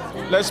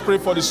 Let's pray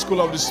for the school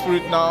of the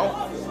Spirit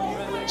now.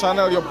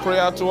 Channel your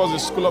prayer towards the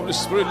school of the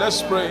Spirit.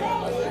 Let's pray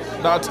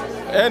that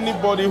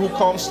anybody who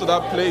comes to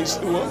that place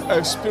will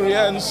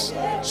experience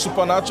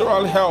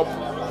supernatural help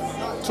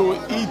to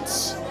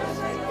eat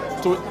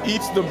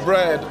the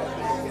bread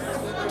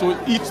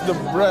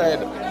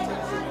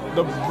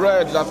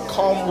that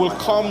will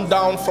come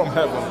down from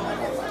heaven.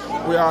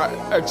 We are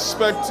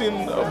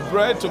expecting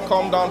bread to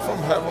come down from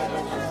heaven.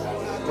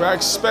 We are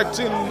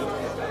expecting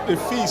a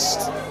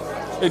feast,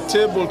 a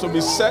table to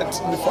be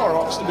set before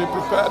us, to be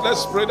prepared.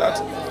 Let's pray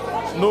that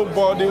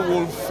nobody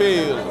will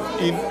fail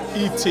in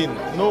eating.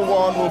 No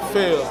one will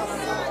fail.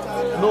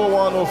 No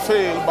one will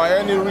fail by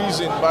any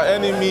reason, by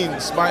any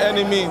means.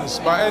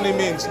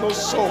 No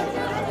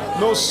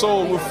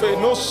soul will fail.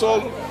 No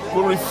soul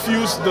will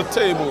refuse the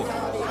table.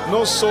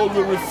 No soul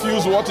will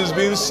refuse what is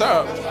being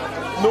served.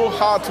 No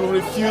heart will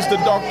refuse the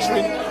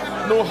doctrine.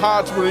 No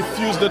heart will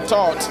refuse the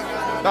thought.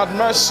 That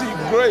mercy,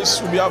 grace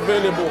will be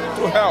available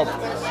to help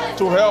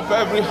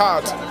every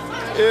heart.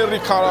 Eri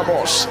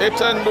karabos,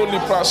 etendo li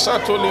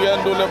prasato li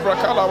endo le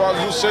bracalava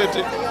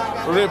zuseti,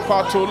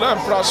 repato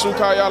lempra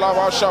sukaya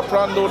lavasha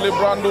prando li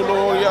brando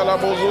loria la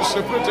bozo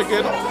se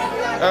pretegeno,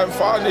 and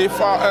fa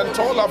and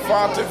tola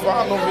fate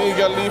fano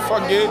miga li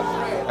fage,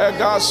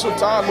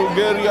 Egasuta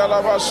Lugeria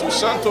Lavasu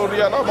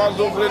Santoria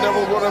Lavazobre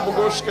Nevogore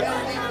Bugoshke,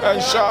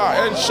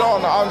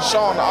 Enshon,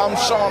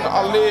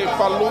 Ale,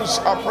 Palus,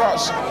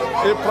 Apras,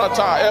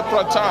 Eprata,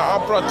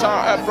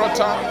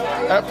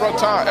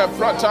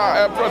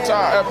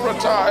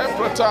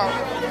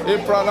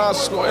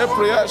 Epranasco,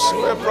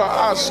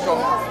 Epraasco,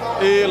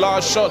 Ela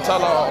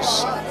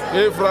Shotalos,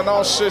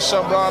 Evranos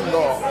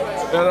Sabrando,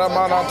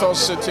 Eramanato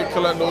City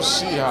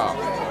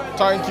Kalendosiha.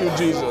 Thank you,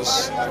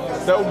 Jesus.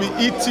 There will be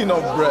eating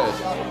of bread.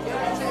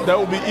 There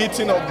will be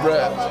eating of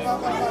bread.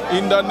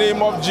 In the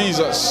name of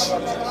Jesus.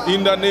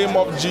 In the name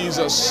of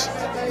Jesus.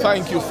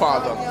 Thank you,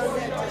 Father.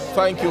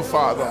 Thank you,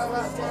 Father.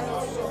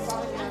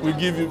 We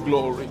give you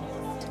glory.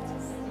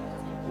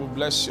 We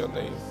bless your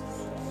name.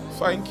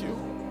 Thank you.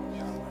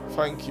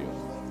 Thank you.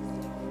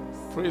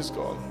 Praise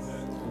God.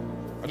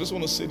 I just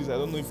want to say this. I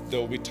don't know if there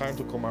will be time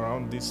to come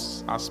around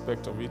this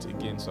aspect of it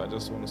again, so I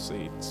just want to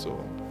say it. So,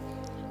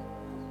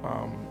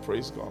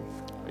 praise God.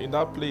 In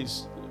that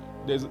place,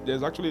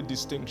 there's actually a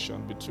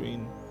distinction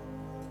between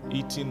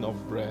eating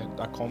of bread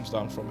that comes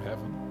down from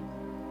heaven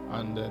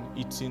and then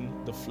eating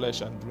the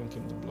flesh and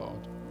drinking the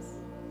blood.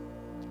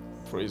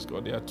 Praise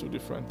God. There are two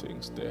different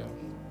things there.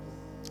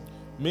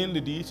 Mainly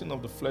the eating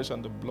of the flesh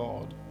and the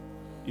blood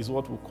is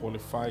what will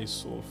qualify a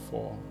soul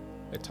for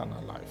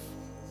eternal life.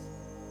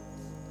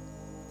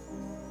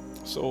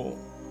 So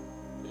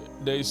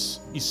there is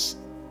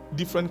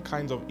different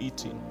kinds of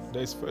eating.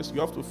 There is first,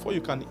 before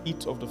you can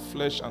eat of the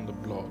flesh and the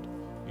blood,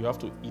 you have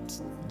to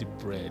eat the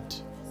bread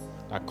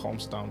that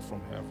comes down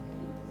from heaven.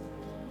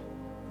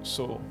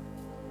 So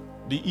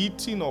the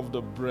eating of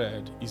the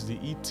bread is the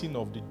eating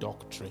of the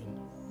doctrine.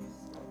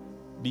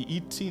 The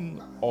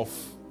eating of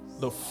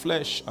the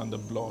flesh and the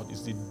blood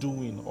is the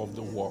doing of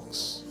the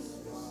works.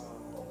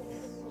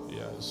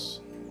 Yes.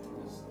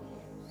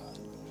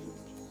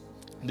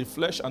 The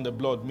flesh and the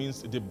blood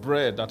means the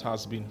bread that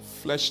has been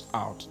fleshed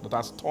out, that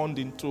has turned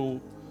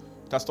into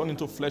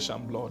flesh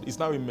and blood. It's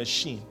now a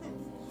machine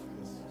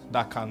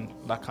that can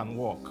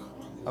work.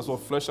 That's what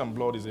flesh and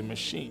blood is, a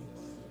machine.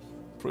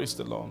 Praise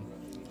the Lord.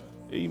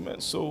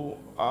 Amen. So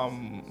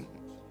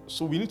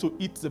we need to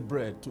eat the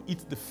bread, to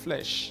eat the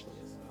flesh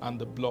and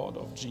the blood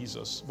of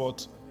Jesus.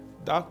 But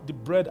that the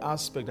bread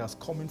aspect that's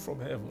coming from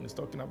heaven is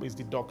talking about is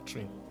the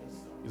doctrine.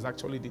 It's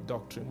actually the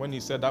doctrine. When he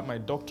said that my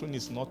doctrine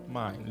is not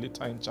mine,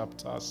 later in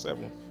chapter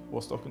 7, he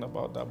was talking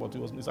about that, but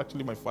it's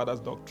actually my Father's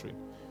doctrine,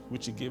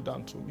 which he gave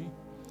down to me.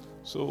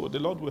 So the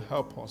Lord will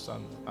help us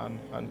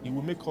and he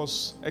will make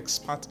us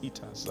expert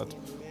eaters that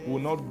will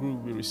not grow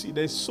weary. See,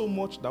 there's so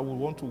much that will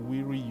want to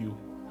weary you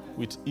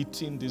with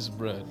eating this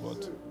bread,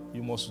 but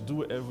you must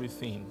do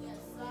everything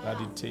that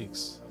it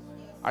takes.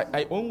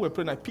 When we were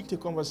praying, I picked a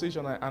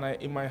conversation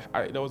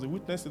there was a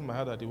witness in my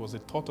heart that it was a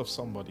thought of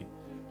somebody,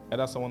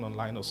 either someone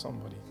online or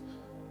somebody,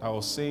 that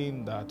was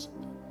saying that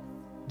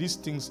these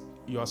things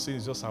you are saying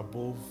is just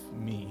above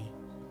me.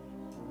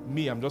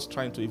 I'm just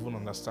trying to even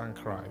understand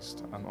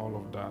Christ and all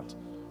of that.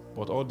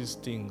 But all these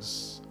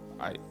things,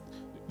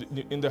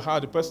 in the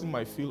heart, the person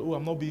might feel, oh,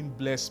 I'm not being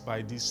blessed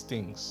by these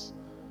things.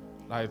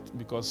 Like,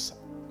 because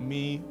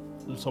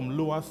some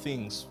lower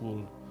things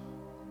will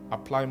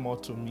apply more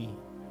to me.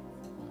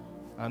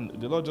 And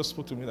the Lord just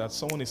spoke to me that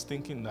someone is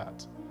thinking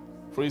that.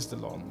 Praise the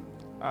Lord.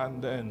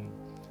 And then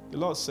the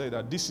Lord said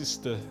that this is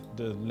the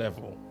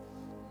level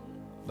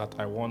that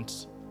I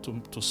want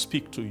to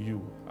speak to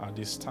you at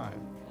this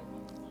time.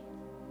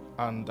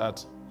 And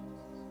that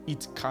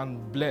it can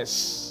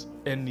bless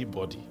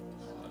anybody.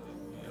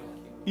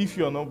 If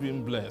you are not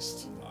being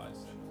blessed,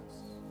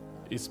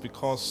 it's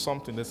because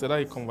something, they said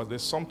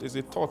there's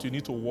a thought you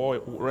need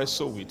to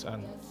wrestle with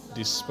and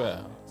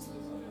despair.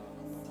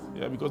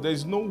 Yeah, because there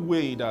is no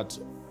way that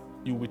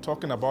you'll be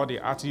talking about the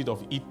attitude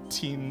of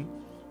eating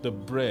the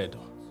bread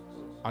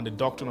and the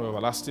doctrine of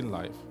everlasting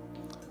life,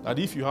 that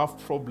if you have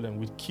problem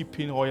with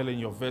keeping oil in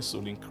your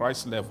vessel in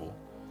Christ's level,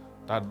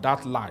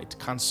 that light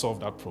can't solve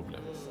that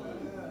problem.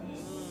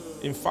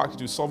 In fact,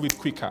 you solve it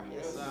quicker.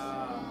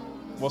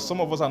 But some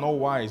of us are not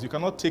wise. You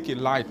cannot take a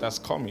light that's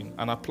coming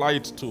and apply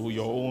it to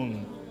your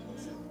own.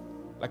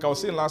 Like I was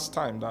saying last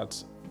time,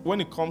 that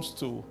when it comes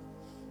to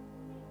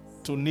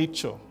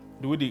nature,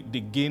 the way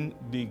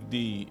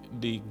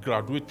they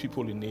graduate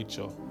people in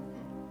nature,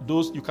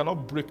 those you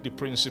cannot break the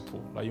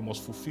principle that you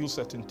must fulfill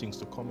certain things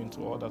to come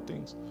into other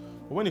things.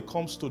 But when it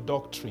comes to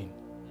doctrine,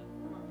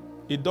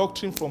 a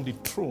doctrine from the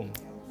throne,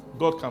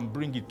 God can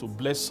bring it to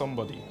bless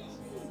somebody.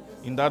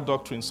 In that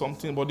doctrine,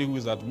 somebody who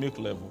is at milk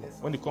level.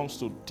 When it comes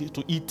to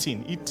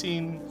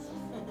eating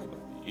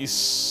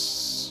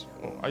is.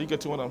 Are you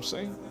getting what I'm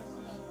saying?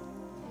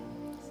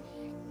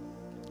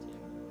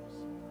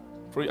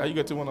 Are you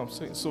getting what I'm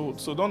saying? So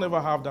don't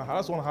ever have that.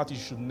 That's one heart you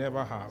should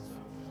never have.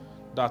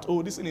 That,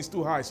 oh, this thing is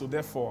too high, so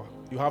therefore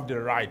you have the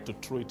right to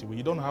throw it away.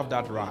 You don't have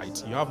that right.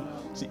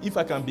 See, if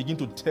I can begin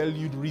to tell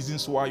you the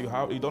reasons why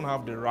you don't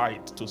have the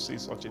right to say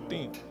such a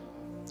thing.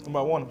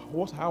 Number one,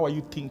 how are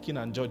you thinking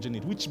and judging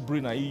it? Which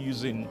brain are you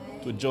using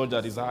to judge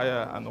that is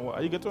higher? And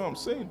are you getting what I'm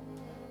saying?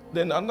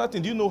 Then another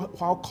thing, do you know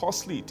how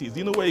costly it is? Do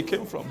you know where it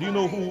came from? Do you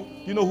know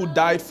who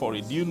died for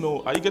it? Do you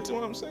know, are you getting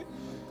what I'm saying?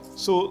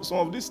 So some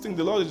of these things,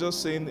 the Lord is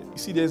just saying, you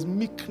see, there's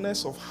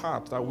meekness of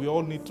heart that we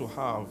all need to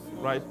have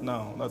right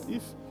now. That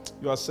if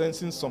you are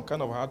sensing some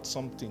kind of heart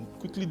something,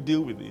 quickly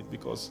deal with it,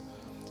 because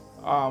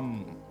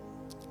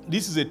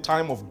this is a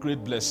time of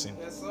great blessing.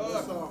 Yes,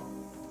 sir.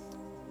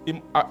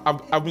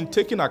 I've been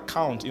taking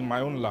account in my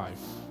own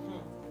life.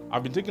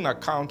 I've been taking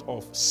account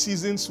of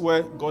seasons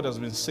where God has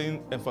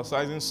been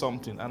emphasizing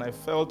something, and I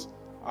felt,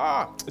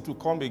 it will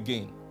come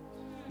again.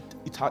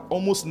 It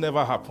almost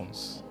never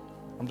happens.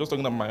 I'm just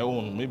talking about my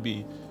own,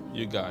 maybe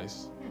you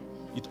guys.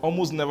 It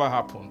almost never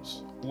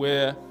happens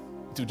where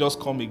it will just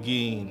come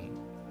again,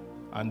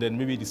 and then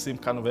maybe the same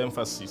kind of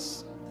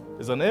emphasis.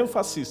 There's an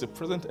emphasis, a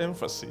present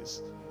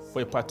emphasis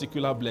for a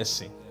particular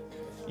blessing.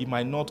 It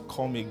might not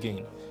come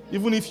again.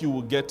 Even if you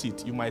will get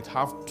it, you might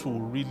have to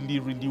really,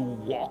 really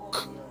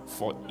work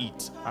for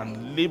it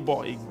and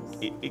labor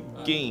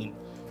again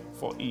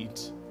for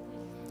it.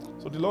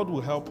 So the Lord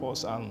will help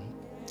us, and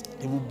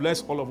He will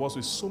bless all of us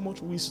with so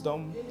much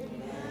wisdom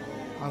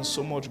and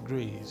so much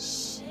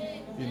grace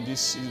in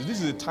this season.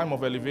 This is a time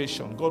of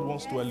elevation. God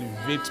wants to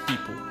elevate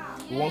people.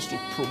 He wants to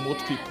promote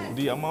people.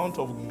 The amount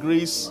of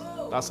grace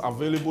that's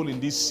available in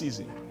this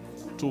season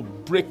to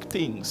break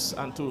things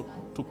and to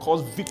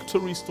cause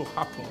victories to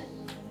happen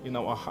in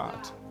our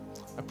heart.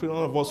 I pray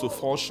none of us will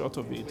fall short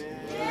of it.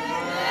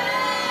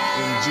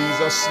 In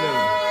Jesus'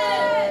 name.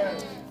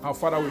 Our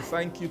Father, we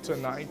thank you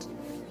tonight.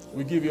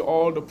 We give you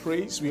all the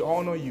praise. We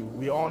honor you.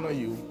 We honor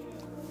you.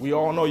 We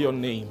honor your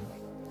name.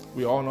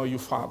 We honor you,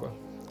 Father.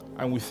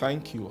 And we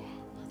thank you.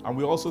 And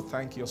we also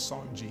thank your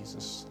Son,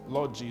 Jesus.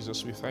 Lord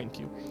Jesus, we thank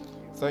you.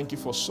 Thank you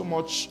for so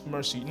much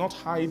mercy, not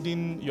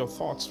hiding your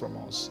thoughts from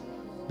us,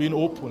 being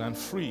open and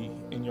free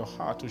in your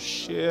heart to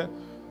share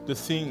the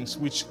things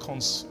which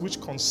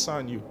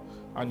concern you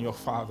and your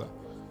Father.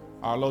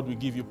 Our Lord, we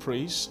give you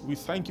praise. We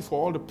thank you for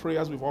all the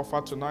prayers we've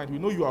offered tonight. We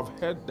know you have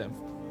heard them.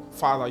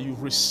 Father,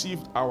 you've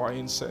received our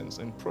incense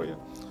and prayer.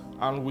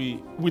 And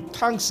with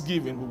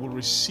thanksgiving, we will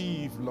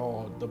receive,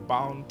 Lord, the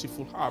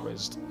bountiful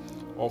harvest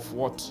of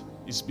what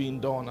is being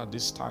done at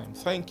this time.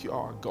 Thank you,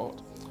 our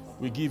God.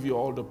 We give you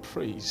all the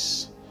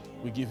praise.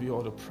 We give you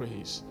all the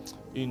praise.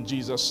 In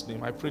Jesus'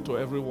 name, I pray to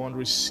everyone,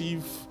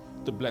 receive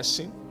the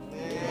blessing.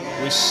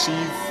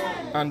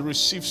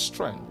 Receive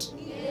strength.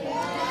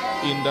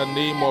 In the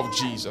name of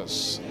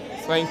Jesus.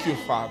 Thank you,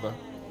 Father.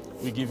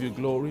 We give you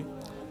glory.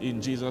 In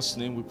Jesus'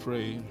 name we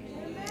pray.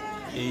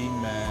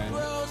 Amen.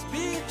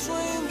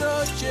 Between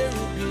the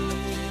cherubim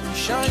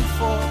shine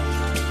forth.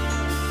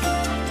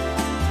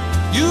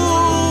 You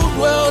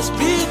dwells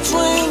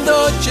between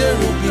the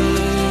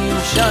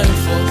cherubim shine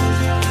forth.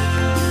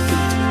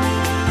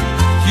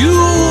 You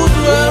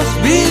dwells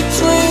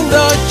between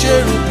the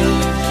cherubim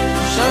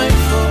shine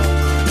forth.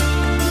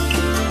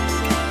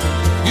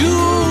 You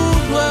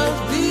dwells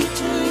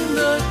between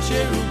the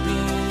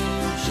cherubim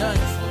shine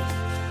forth.